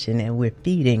oppression and we're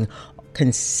feeding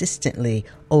consistently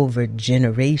over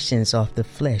generations off the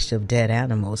flesh of dead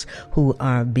animals, who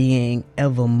are being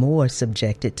ever more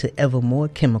subjected to ever more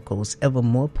chemicals, ever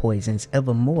more poisons,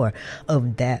 ever more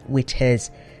of that which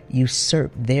has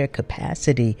usurped their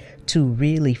capacity to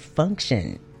really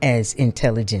function as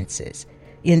intelligences.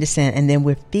 You understand? And then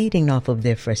we're feeding off of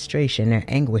their frustration, their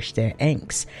anguish, their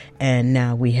angst. And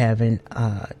now we have an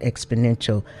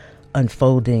exponential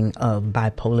unfolding of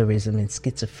bipolarism and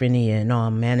schizophrenia and all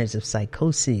manners of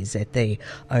psychoses, that they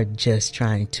are just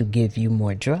trying to give you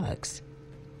more drugs.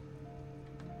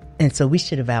 And so we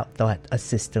should have outthought a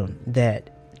system that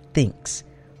thinks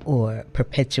or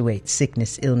perpetuates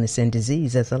sickness, illness, and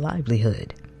disease as a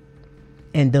livelihood.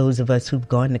 And those of us who've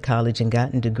gone to college and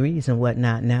gotten degrees and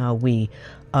whatnot, now we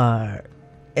are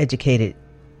educated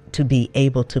to be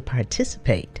able to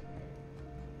participate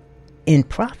in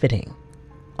profiting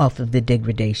off of the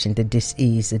degradation, the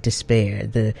dis-ease, the despair,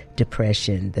 the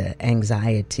depression, the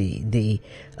anxiety, the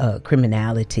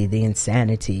criminality, the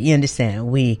insanity. You understand?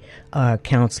 We are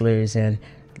counselors and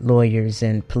lawyers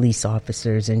and police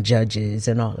officers and judges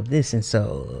and all of this. And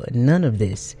so none of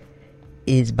this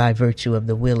is by virtue of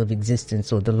the will of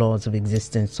existence or the laws of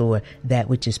existence or that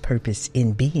which is purpose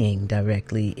in being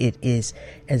directly. It is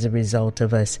as a result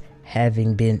of us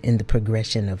having been in the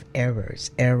progression of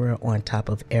errors, error on top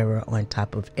of error on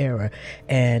top of error,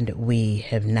 and we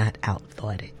have not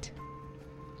outthought it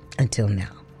until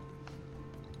now.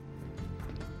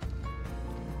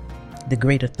 The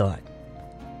greater thought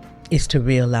is to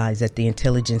realize that the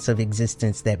intelligence of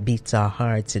existence that beats our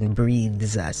hearts and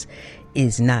breathes us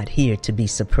is not here to be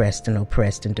suppressed and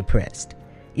oppressed and depressed.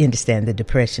 You understand, the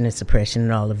depression and suppression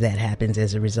and all of that happens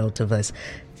as a result of us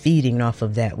feeding off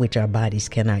of that which our bodies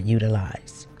cannot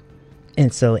utilize.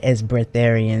 And so as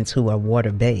breatharians who are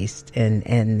water-based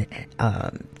and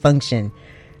function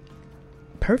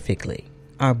perfectly,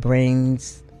 our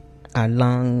brains, our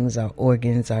lungs, our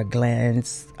organs, our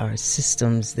glands, our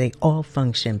systems, they all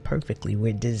function perfectly.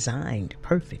 We're designed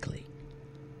perfectly.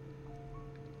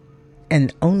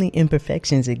 And only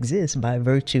imperfections exist by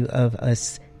virtue of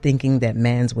us thinking that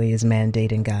man's way is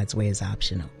mandate and God's way is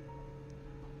optional.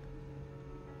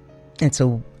 And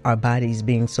so our bodies,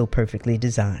 being so perfectly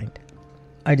designed,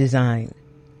 are designed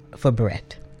for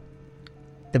breath,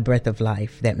 the breath of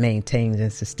life that maintains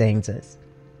and sustains us.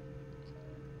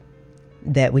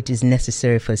 That which is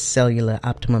necessary for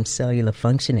optimum cellular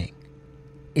functioning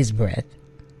is breath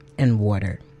and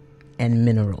water and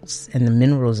minerals. And the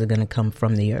minerals are going to come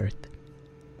from the earth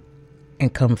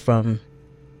and come from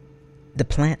the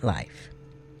plant life.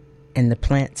 And the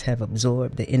plants have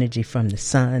absorbed the energy from the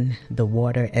sun, the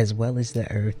water, as well as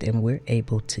the earth. And we're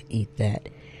able to eat that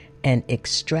and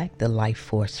extract the life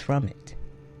force from it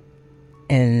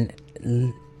and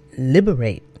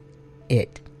liberate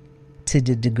it to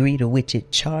the degree to which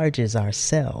it charges our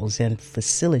cells and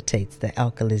facilitates the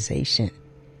alkalization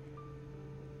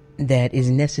that is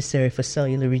necessary for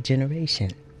cellular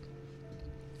regeneration.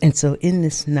 And so in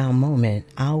this now moment,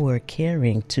 our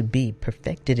caring to be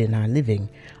perfected in our living,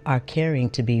 our caring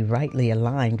to be rightly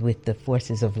aligned with the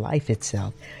forces of life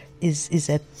itself is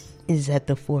at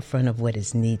the forefront of what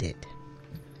is needed.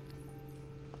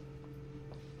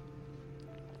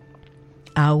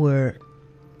 Our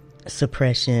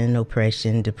suppression,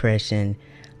 oppression, depression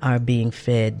are being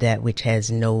fed that which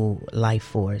has no life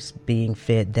force, being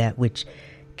fed that which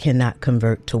cannot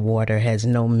convert to water, has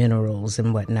no minerals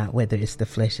and whatnot, whether it's the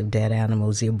flesh of dead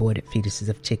animals, the aborted fetuses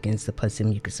of chickens, the pus and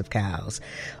mucus of cows,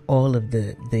 all of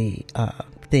the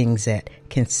things that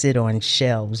can sit on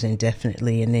shelves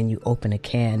indefinitely, and then you open a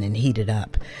can and heat it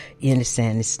up. You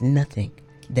understand? It's nothing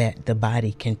that the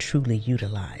body can truly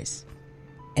utilize.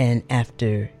 And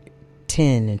after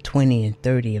 10 and 20 and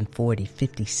 30 and 40,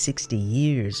 50, 60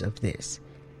 years of this,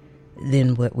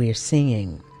 then what we're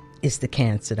seeing is the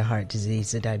cancer, the heart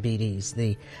disease, the diabetes,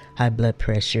 the high blood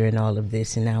pressure, and all of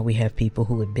this. And now we have people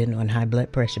who have been on high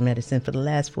blood pressure medicine for the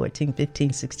last 14,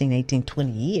 15, 16, 18,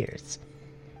 20 years.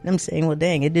 And I'm saying, well,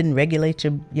 dang, it didn't regulate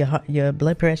your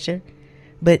blood pressure.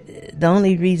 But the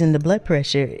only reason the blood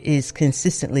pressure is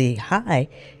consistently high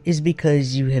is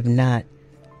because you have not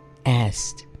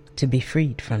asked to be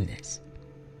freed from this.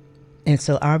 And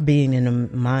so our being in a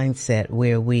mindset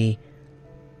where we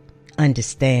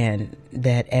understand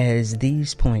that as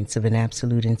these points of an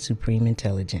absolute and supreme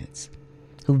intelligence,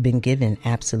 who've been given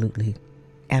absolute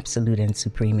and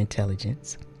supreme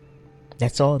intelligence,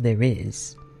 that's all there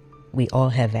is. We all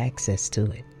have access to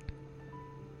it.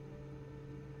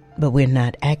 But we're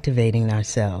not activating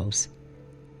ourselves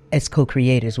as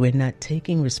co-creators. We're not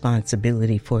taking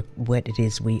responsibility for what it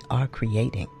is we are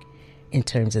creating. in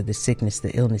terms of the sickness,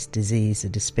 the illness, disease, the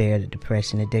despair, the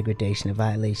depression, the degradation, the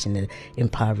violation, the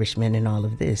impoverishment, and all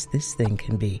of this thing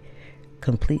can be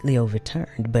completely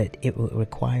overturned, but it will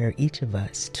require each of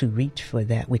us to reach for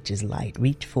that which is light,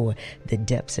 reach for the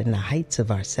depths and the heights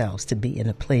of ourselves, to be in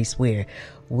a place where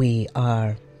we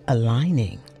are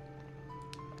aligning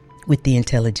with the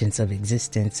intelligence of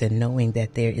existence and knowing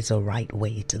that there is a right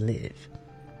way to live.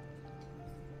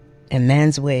 And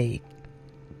man's way,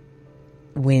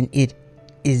 when it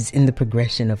is in the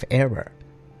progression of error,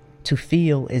 to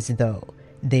feel as though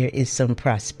there is some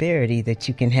prosperity that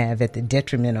you can have at the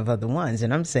detriment of other ones.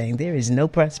 And I'm saying there is no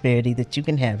prosperity that you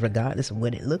can have regardless of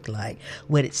what it looked like,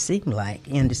 what it seemed like.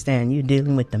 You understand? You're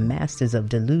dealing with the masters of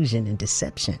delusion and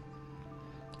deception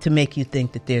to make you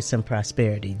think that there's some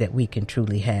prosperity that we can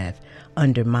truly have,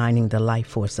 undermining the life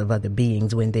force of other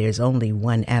beings when there's only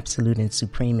one absolute and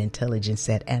supreme intelligence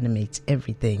that animates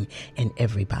everything and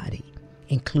everybody,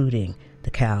 including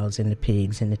the cows and the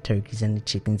pigs and the turkeys and the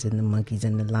chickens and the monkeys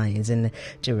and the lions and the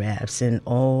giraffes, and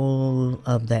all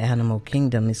of the animal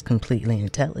kingdom is completely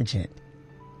intelligent.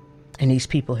 And these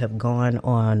people have gone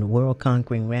on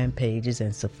world-conquering rampages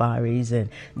and safaris and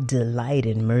delight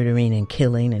in murdering and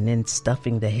killing and then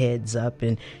stuffing the heads up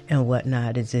and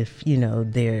whatnot, as if,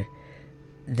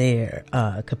 their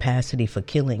capacity for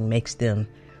killing makes them,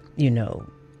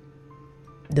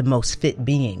 the most fit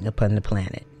being upon the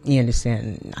planet. You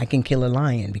understand? I can kill a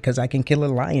lion. Because I can kill a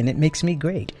lion, it makes me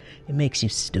great. It makes you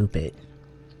stupid.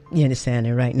 You understand?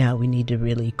 And right now we need to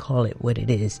really call it what it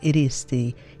is. It is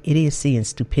idiocy and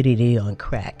stupidity on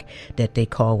crack that they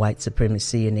call white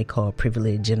supremacy and they call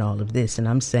privilege and all of this. And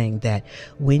I'm saying that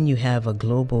when you have a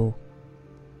global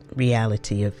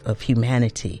reality of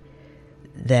humanity,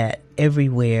 that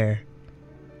everywhere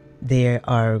there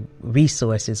are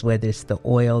resources, whether it's the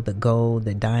oil, the gold,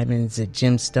 the diamonds, the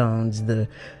gemstones,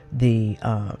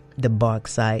 the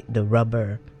bauxite, the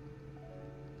rubber,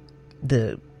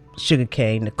 the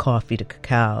sugarcane, the coffee, the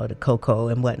cacao, the cocoa,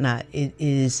 and whatnot. It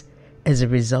is as a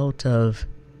result of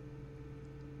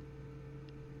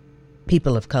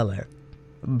people of color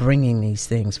bringing these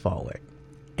things forward,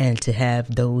 and to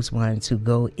have those ones who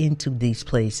go into these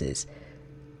places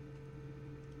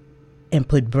and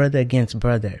put brother against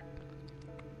brother,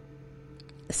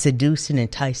 seduce and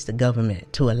entice the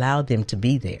government to allow them to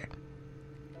be there.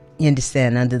 You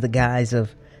understand? Under the guise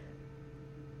of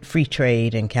free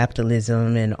trade and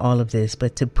capitalism and all of this,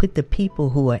 but to put the people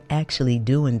who are actually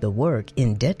doing the work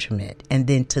in detriment, and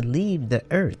then to leave the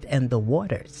earth and the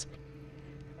waters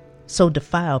so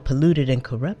defiled, polluted, and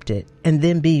corrupted, and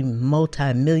then be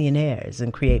multi-millionaires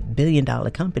and create billion-dollar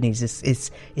companies.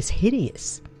 It's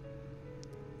hideous.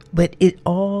 But it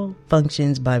all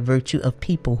functions by virtue of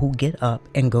people who get up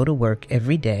and go to work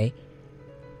every day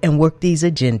and work these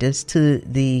agendas to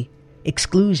the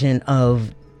exclusion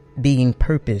of being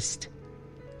purposed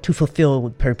to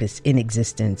fulfill purpose in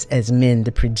existence as men,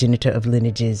 the progenitor of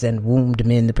lineages, and wombed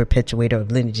men, the perpetuator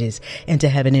of lineages, and to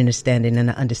have an understanding and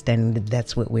an understanding that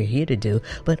that's what we're here to do,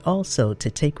 but also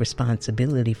to take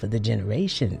responsibility for the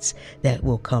generations that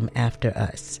will come after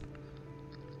us.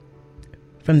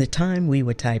 From the time we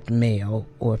were typed male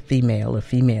or female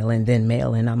and then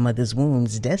male in our mother's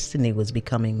wombs, destiny was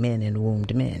becoming men and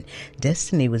wombed men.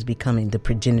 Destiny was becoming the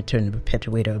progenitor and the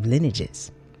perpetuator of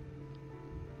lineages.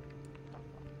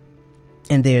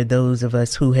 And there are those of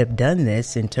us who have done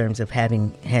this in terms of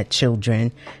having had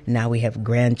children. Now we have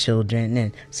grandchildren,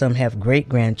 and some have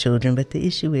great-grandchildren. But the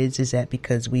issue is that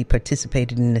because we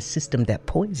participated in a system that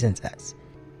poisons us.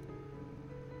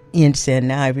 You understand?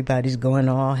 Now everybody's going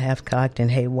all half-cocked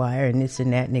and haywire and this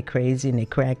and that, and they're crazy and they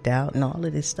cracked out and all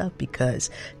of this stuff because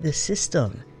the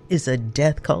system is a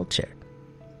death culture.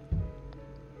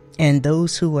 And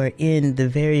those who are in the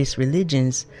various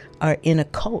religions are in a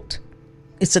cult.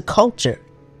 It's a culture.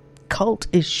 Cult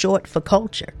is short for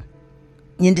culture.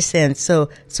 You understand? So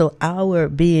our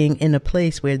being in a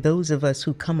place where those of us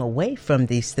who come away from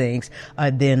these things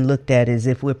are then looked at as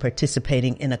if we're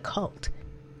participating in a cult.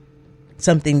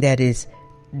 Something that is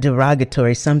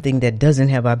derogatory, something that doesn't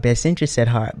have our best interests at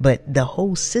heart. But the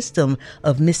whole system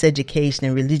of miseducation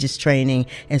and religious training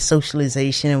and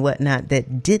socialization and whatnot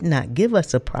that did not give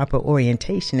us a proper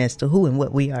orientation as to who and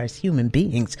what we are as human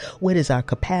beings. What is our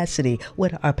capacity?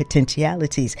 What are our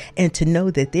potentialities? And to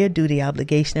know that their duty,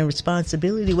 obligation, and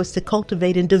responsibility was to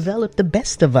cultivate and develop the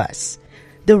best of us.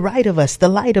 The right of us, the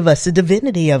light of us, the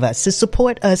divinity of us, to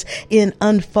support us in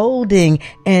unfolding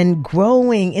and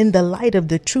growing in the light of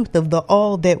the truth of the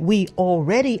all that we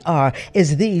already are,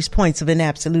 is these points of an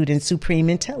absolute and supreme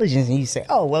intelligence. And you say,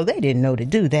 oh, well, they didn't know to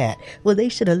do that. Well, they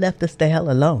should have left us the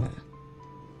hell alone.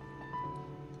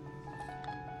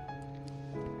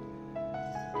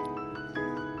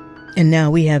 And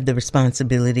now we have the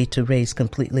responsibility to raise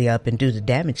completely up and do the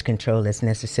damage control that's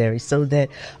necessary so that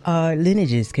our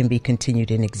lineages can be continued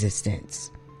in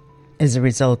existence as a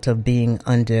result of being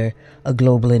under a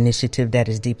global initiative that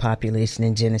is depopulation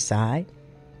and genocide,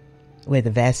 where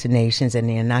the vaccinations and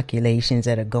the inoculations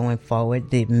that are going forward,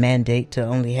 the mandate to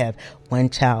only have one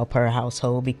child per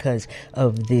household because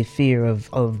of the fear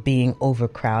of being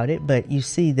overcrowded. But you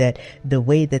see that the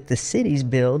way that the cities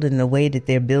build and the way that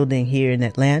they're building here in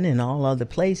Atlanta and all other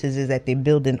places is that they're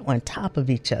building on top of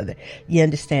each other. You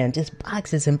understand? Just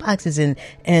boxes and boxes,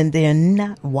 and they're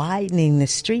not widening the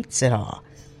streets at all.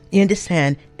 You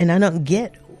understand? And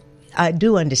I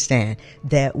do understand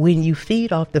that when you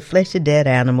feed off the flesh of dead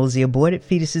animals, the aborted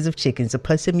fetuses of chickens, the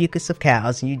pus and mucus of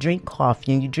cows, and you drink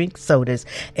coffee and you drink sodas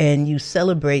and you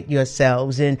celebrate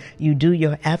yourselves and you do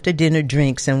your after dinner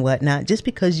drinks and whatnot, just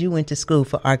because you went to school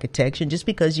for architecture, just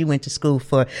because you went to school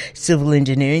for civil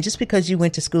engineering, just because you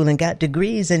went to school and got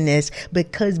degrees in this,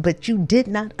 but you did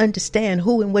not understand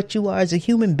who and what you are as a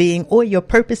human being or your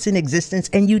purpose in existence,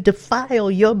 and you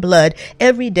defile your blood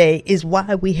every day, is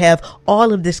why we have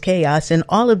all of this chaos and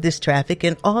all of this traffic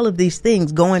and all of these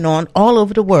things going on all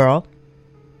over the world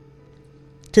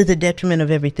to the detriment of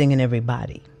everything and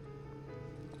everybody.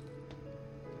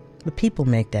 The people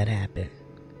make that happen.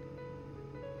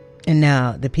 And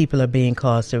now the people are being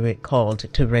called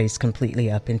to raise completely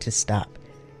up and to stop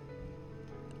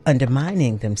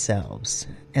undermining themselves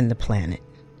and the planet.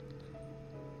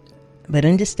 But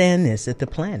understand this, that the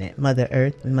planet, Mother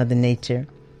Earth, Mother Nature,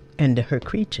 and her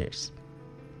creatures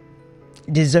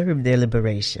deserve their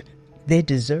liberation. They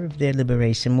deserve their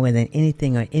liberation more than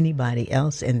anything or anybody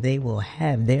else, and they will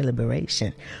have their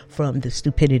liberation from the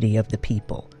stupidity of the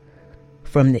people,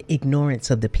 from the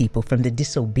ignorance of the people, from the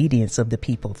disobedience of the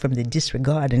people, from the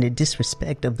disregard and the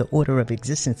disrespect of the order of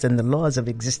existence and the laws of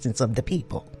existence of the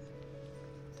people.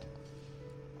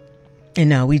 And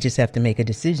now we just have to make a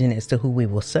decision as to who we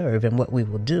will serve and what we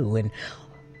will do and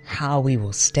how we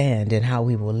will stand and how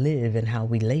we will live and how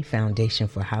we lay foundation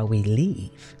for how we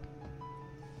leave.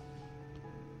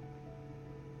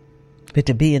 But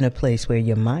to be in a place where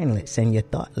you're mindless and you're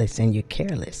thoughtless and you're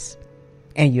careless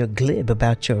and you're glib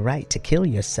about your right to kill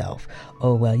yourself.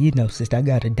 Oh, well, sister, I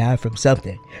got to die from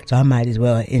something, so I might as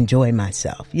well enjoy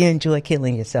myself. You enjoy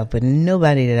killing yourself, but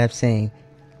nobody that I've seen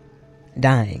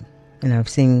dying, and I've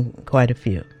seen quite a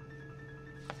few,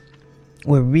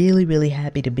 were really, really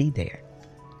happy to be there.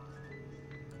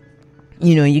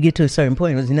 You get to a certain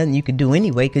point, there's nothing you can do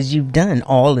anyway, because you've done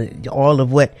all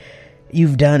of what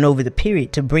you've done over the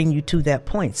period to bring you to that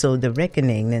point. So the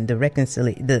reckoning and the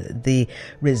the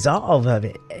resolve of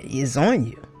it is on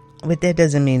you. But that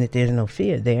doesn't mean that there's no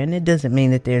fear there, and it doesn't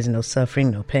mean that there's no suffering,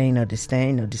 no pain, no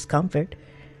disdain, no discomfort.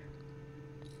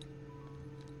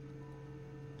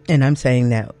 And I'm saying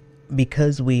that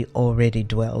because we already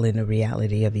dwell in the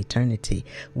reality of eternity,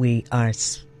 we are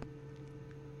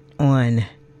on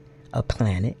a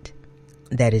planet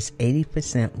that is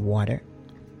 80% water,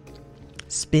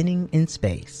 spinning in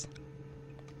space,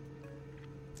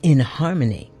 in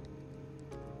harmony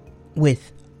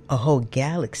with a whole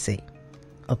galaxy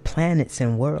of planets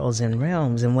and worlds and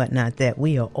realms and whatnot, that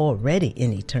we are already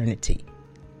in eternity.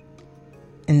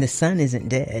 And the sun isn't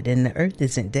dead, and the earth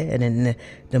isn't dead, and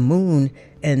the moon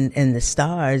and the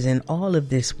stars and all of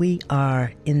this. We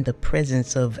are in the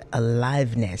presence of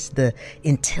aliveness. The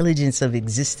intelligence of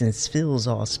existence fills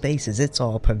all spaces. It's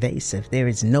all pervasive. There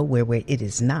is nowhere where it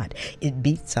is not. It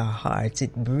beats our hearts.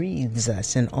 It breathes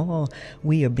us. And all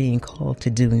we are being called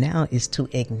to do now is to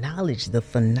acknowledge the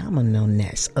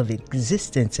phenomenalness of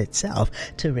existence itself,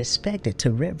 to respect it,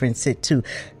 to reverence it, to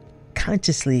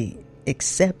consciously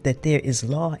accept that there is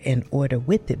law and order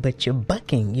with it. But you're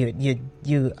bucking.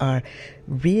 You are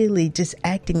really just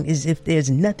acting as if there's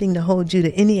nothing to hold you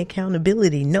to any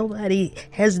accountability. Nobody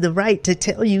has the right to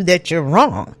tell you that you're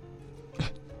wrong.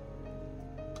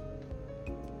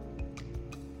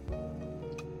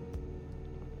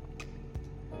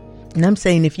 And I'm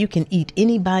saying, if you can eat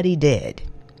anybody dead,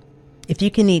 if you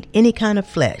can eat any kind of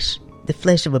flesh, the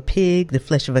flesh of a pig, the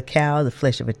flesh of a cow, the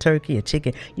flesh of a turkey, a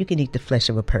chicken, you can eat the flesh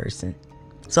of a person.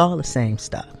 It's all the same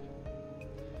stuff.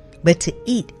 But to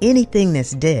eat anything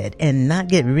that's dead and not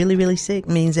get really, really sick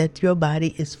means that your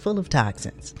body is full of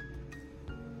toxins.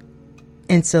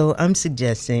 And so I'm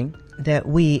suggesting that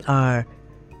we are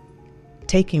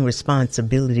taking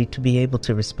responsibility to be able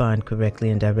to respond correctly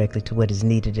and directly to what is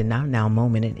needed in our now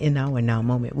moment. And in our now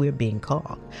moment, we're being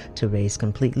called to raise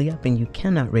completely up, and you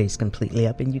cannot raise completely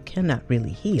up, and you cannot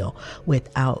really heal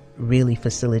without really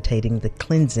facilitating the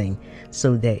cleansing,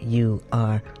 so that you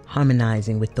are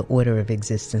harmonizing with the order of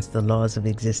existence, the laws of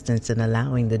existence, and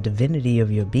allowing the divinity of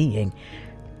your being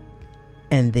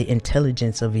and the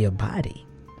intelligence of your body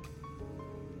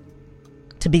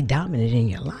to be dominant in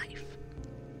your life,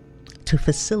 to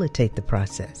facilitate the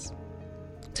process,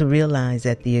 to realize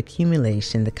that the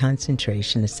accumulation, the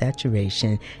concentration, the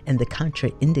saturation, and the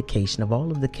contraindication of all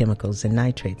of the chemicals and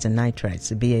nitrates and nitrites,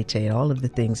 the BHA, and all of the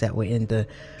things that were in the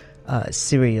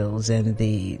cereals and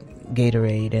the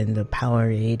Gatorade and the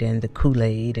Powerade and the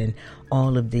Kool-Aid and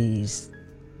all of these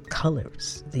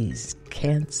colors, these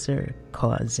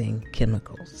cancer-causing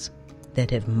chemicals that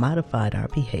have modified our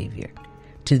behavior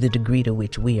to the degree to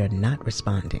which we are not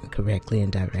responding correctly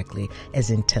and directly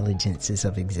as intelligences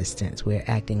of existence. We're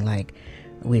acting like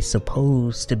we're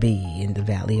supposed to be in the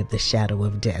valley of the shadow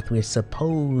of death. We're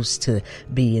supposed to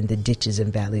be in the ditches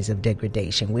and valleys of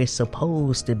degradation. We're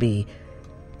supposed to be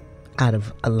out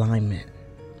of alignment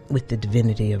with the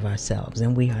divinity of ourselves,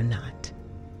 and we are not.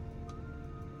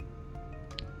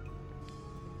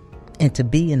 And to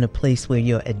be in a place where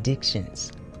your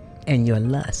addictions and your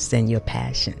lusts and your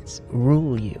passions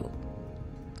rule you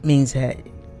means that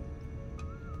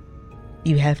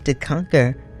you have to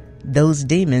conquer those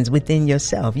demons within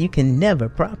yourself. You can never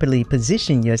properly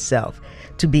position yourself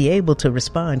to be able to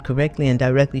respond correctly and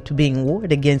directly to being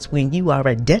warred against when you are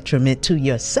a detriment to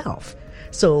yourself.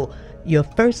 So your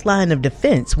first line of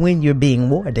defense when you're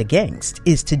being warred against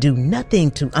is to do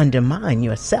nothing to undermine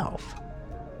yourself,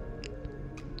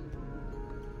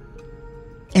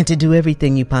 and to do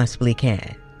everything you possibly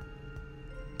can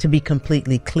to be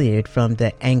completely cleared from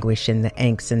the anguish and the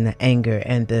angst and the anger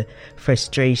and the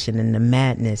frustration and the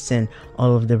madness and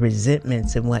all of the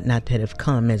resentments and whatnot that have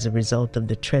come as a result of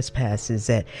the trespasses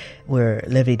that were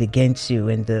levied against you,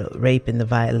 and the rape and the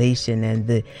violation and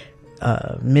the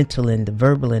mental and the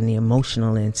verbal and the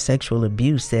emotional and sexual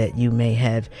abuse that you may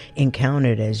have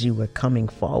encountered as you were coming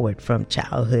forward from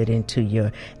childhood into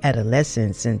your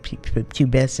adolescence and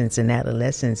pubescence and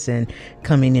adolescence and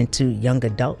coming into young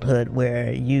adulthood,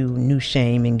 where you knew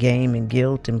shame and game and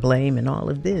guilt and blame and all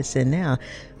of this. And now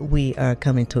we are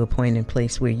coming to a point in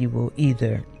place where you will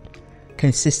either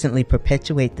consistently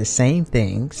perpetuate the same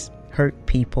things, hurt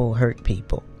people,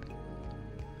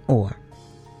 or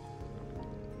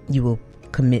you will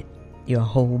commit your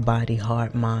whole body,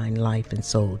 heart, mind, life, and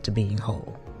soul to being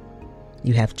whole.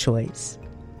 You have choice.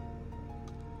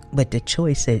 But the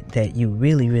choice that you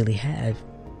really, really have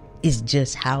is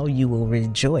just how you will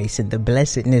rejoice in the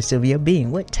blessedness of your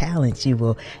being, what talents you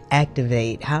will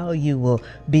activate, how you will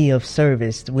be of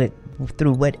service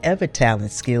through whatever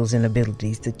talents, skills, and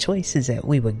abilities. The choices that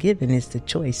we were given is the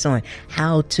choice on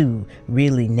how to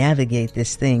really navigate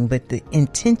this thing. But the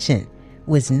intention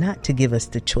was not to give us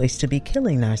the choice to be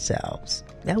killing ourselves.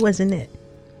 That wasn't it.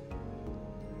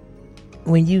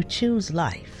 When you choose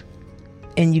life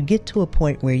and you get to a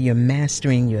point where you're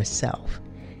mastering yourself,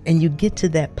 and you get to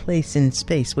that place in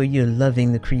space where you're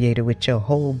loving the Creator with your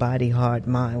whole body, heart,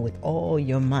 mind, with all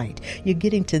your might, you're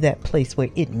getting to that place where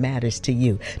it matters to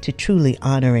you to truly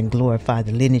honor and glorify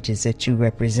the lineages that you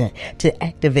represent, to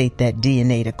activate that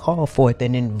DNA, to call forth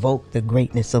and invoke the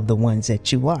greatness of the ones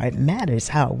that you are. It matters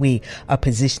how we are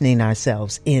positioning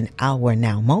ourselves in our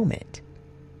now moment,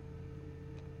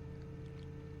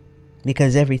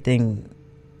 because everything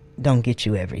don't get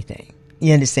you everything.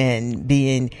 You understand?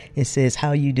 It says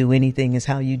how you do anything is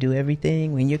how you do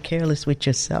everything. When you're careless with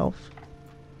yourself,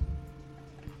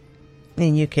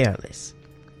 then you're careless.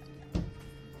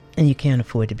 And you can't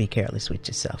afford to be careless with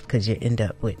yourself, because you end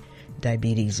up with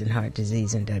diabetes and heart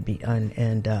disease and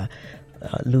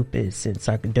lupus and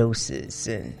sarcoidosis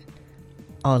and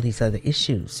all these other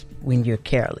issues when you're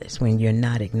careless, when you're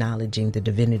not acknowledging the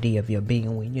divinity of your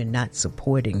being, when you're not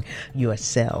supporting your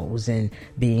cells and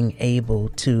being able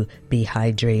to be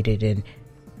hydrated and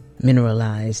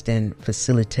mineralized and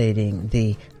facilitating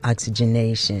the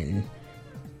oxygenation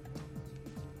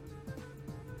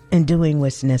and doing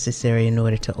what's necessary in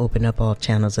order to open up all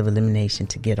channels of elimination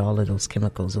to get all of those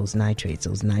chemicals, those nitrates,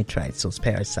 those nitrites, those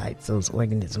parasites, those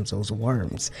organisms, those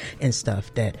worms and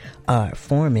stuff that are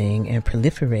forming and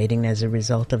proliferating as a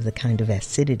result of the kind of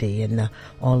acidity and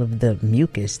all of the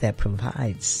mucus that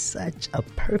provides such a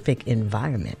perfect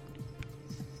environment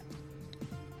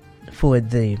for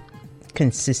the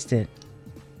consistent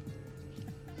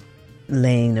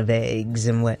laying of eggs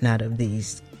and whatnot of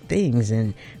these things.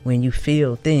 And when you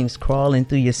feel things crawling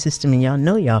through your system, and y'all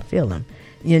know y'all feel them,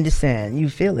 You understand? You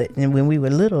feel it. And when we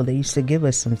were little, they used to give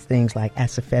us some things like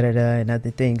asafoetida and other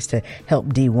things to help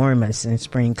deworm us in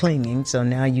spring cleaning. So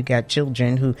now you got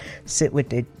children who sit with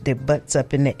their butts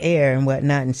up in the air and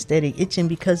whatnot and steady itching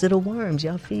because of the worms.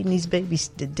 Y'all feeding these babies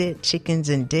the dead chickens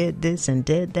and dead this and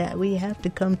dead that. We have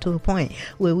to come to a point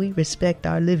where we respect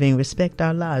our living, respect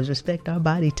our lives, respect our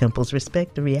body temples,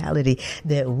 respect the reality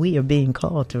that we are being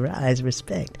called to rise.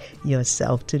 Respect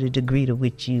yourself to the degree to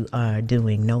which you are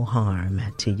doing no harm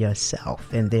to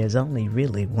yourself. And there's only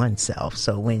really one self.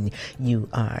 So when you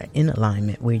are in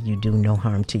alignment where you do no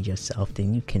harm to yourself,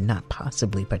 then you cannot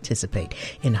possibly participate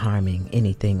in harming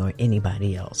anything or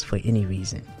anybody else for any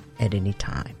reason at any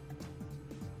time.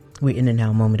 We're in a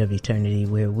now moment of eternity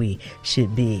where we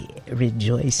should be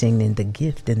rejoicing in the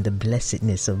gift and the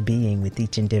blessedness of being with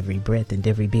each and every breath and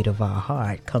every beat of our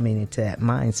heart, coming into that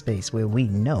mind space where we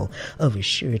know of a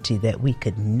surety that we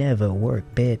could never work,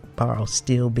 beg, borrow,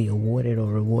 steal, be awarded or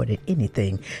rewarded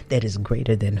anything that is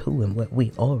greater than who and what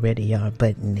we already are,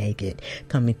 but naked.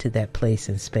 Coming to that place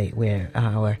and space where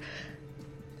our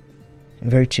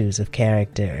virtues of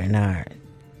character and our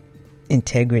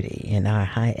integrity and our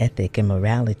high ethic and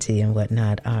morality and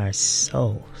whatnot are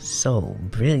so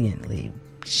brilliantly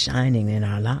shining in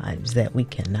our lives that we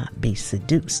cannot be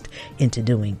seduced into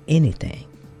doing anything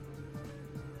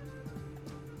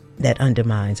that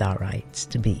undermines our rights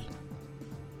to be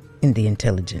in the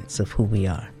intelligence of who we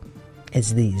are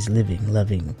as these living,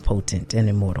 loving, potent, and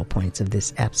immortal points of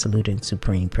this absolute and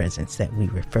supreme presence that we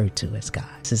refer to as God.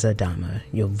 This is Adama,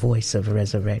 your voice of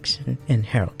resurrection and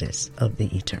heraldess of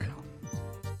the eternal.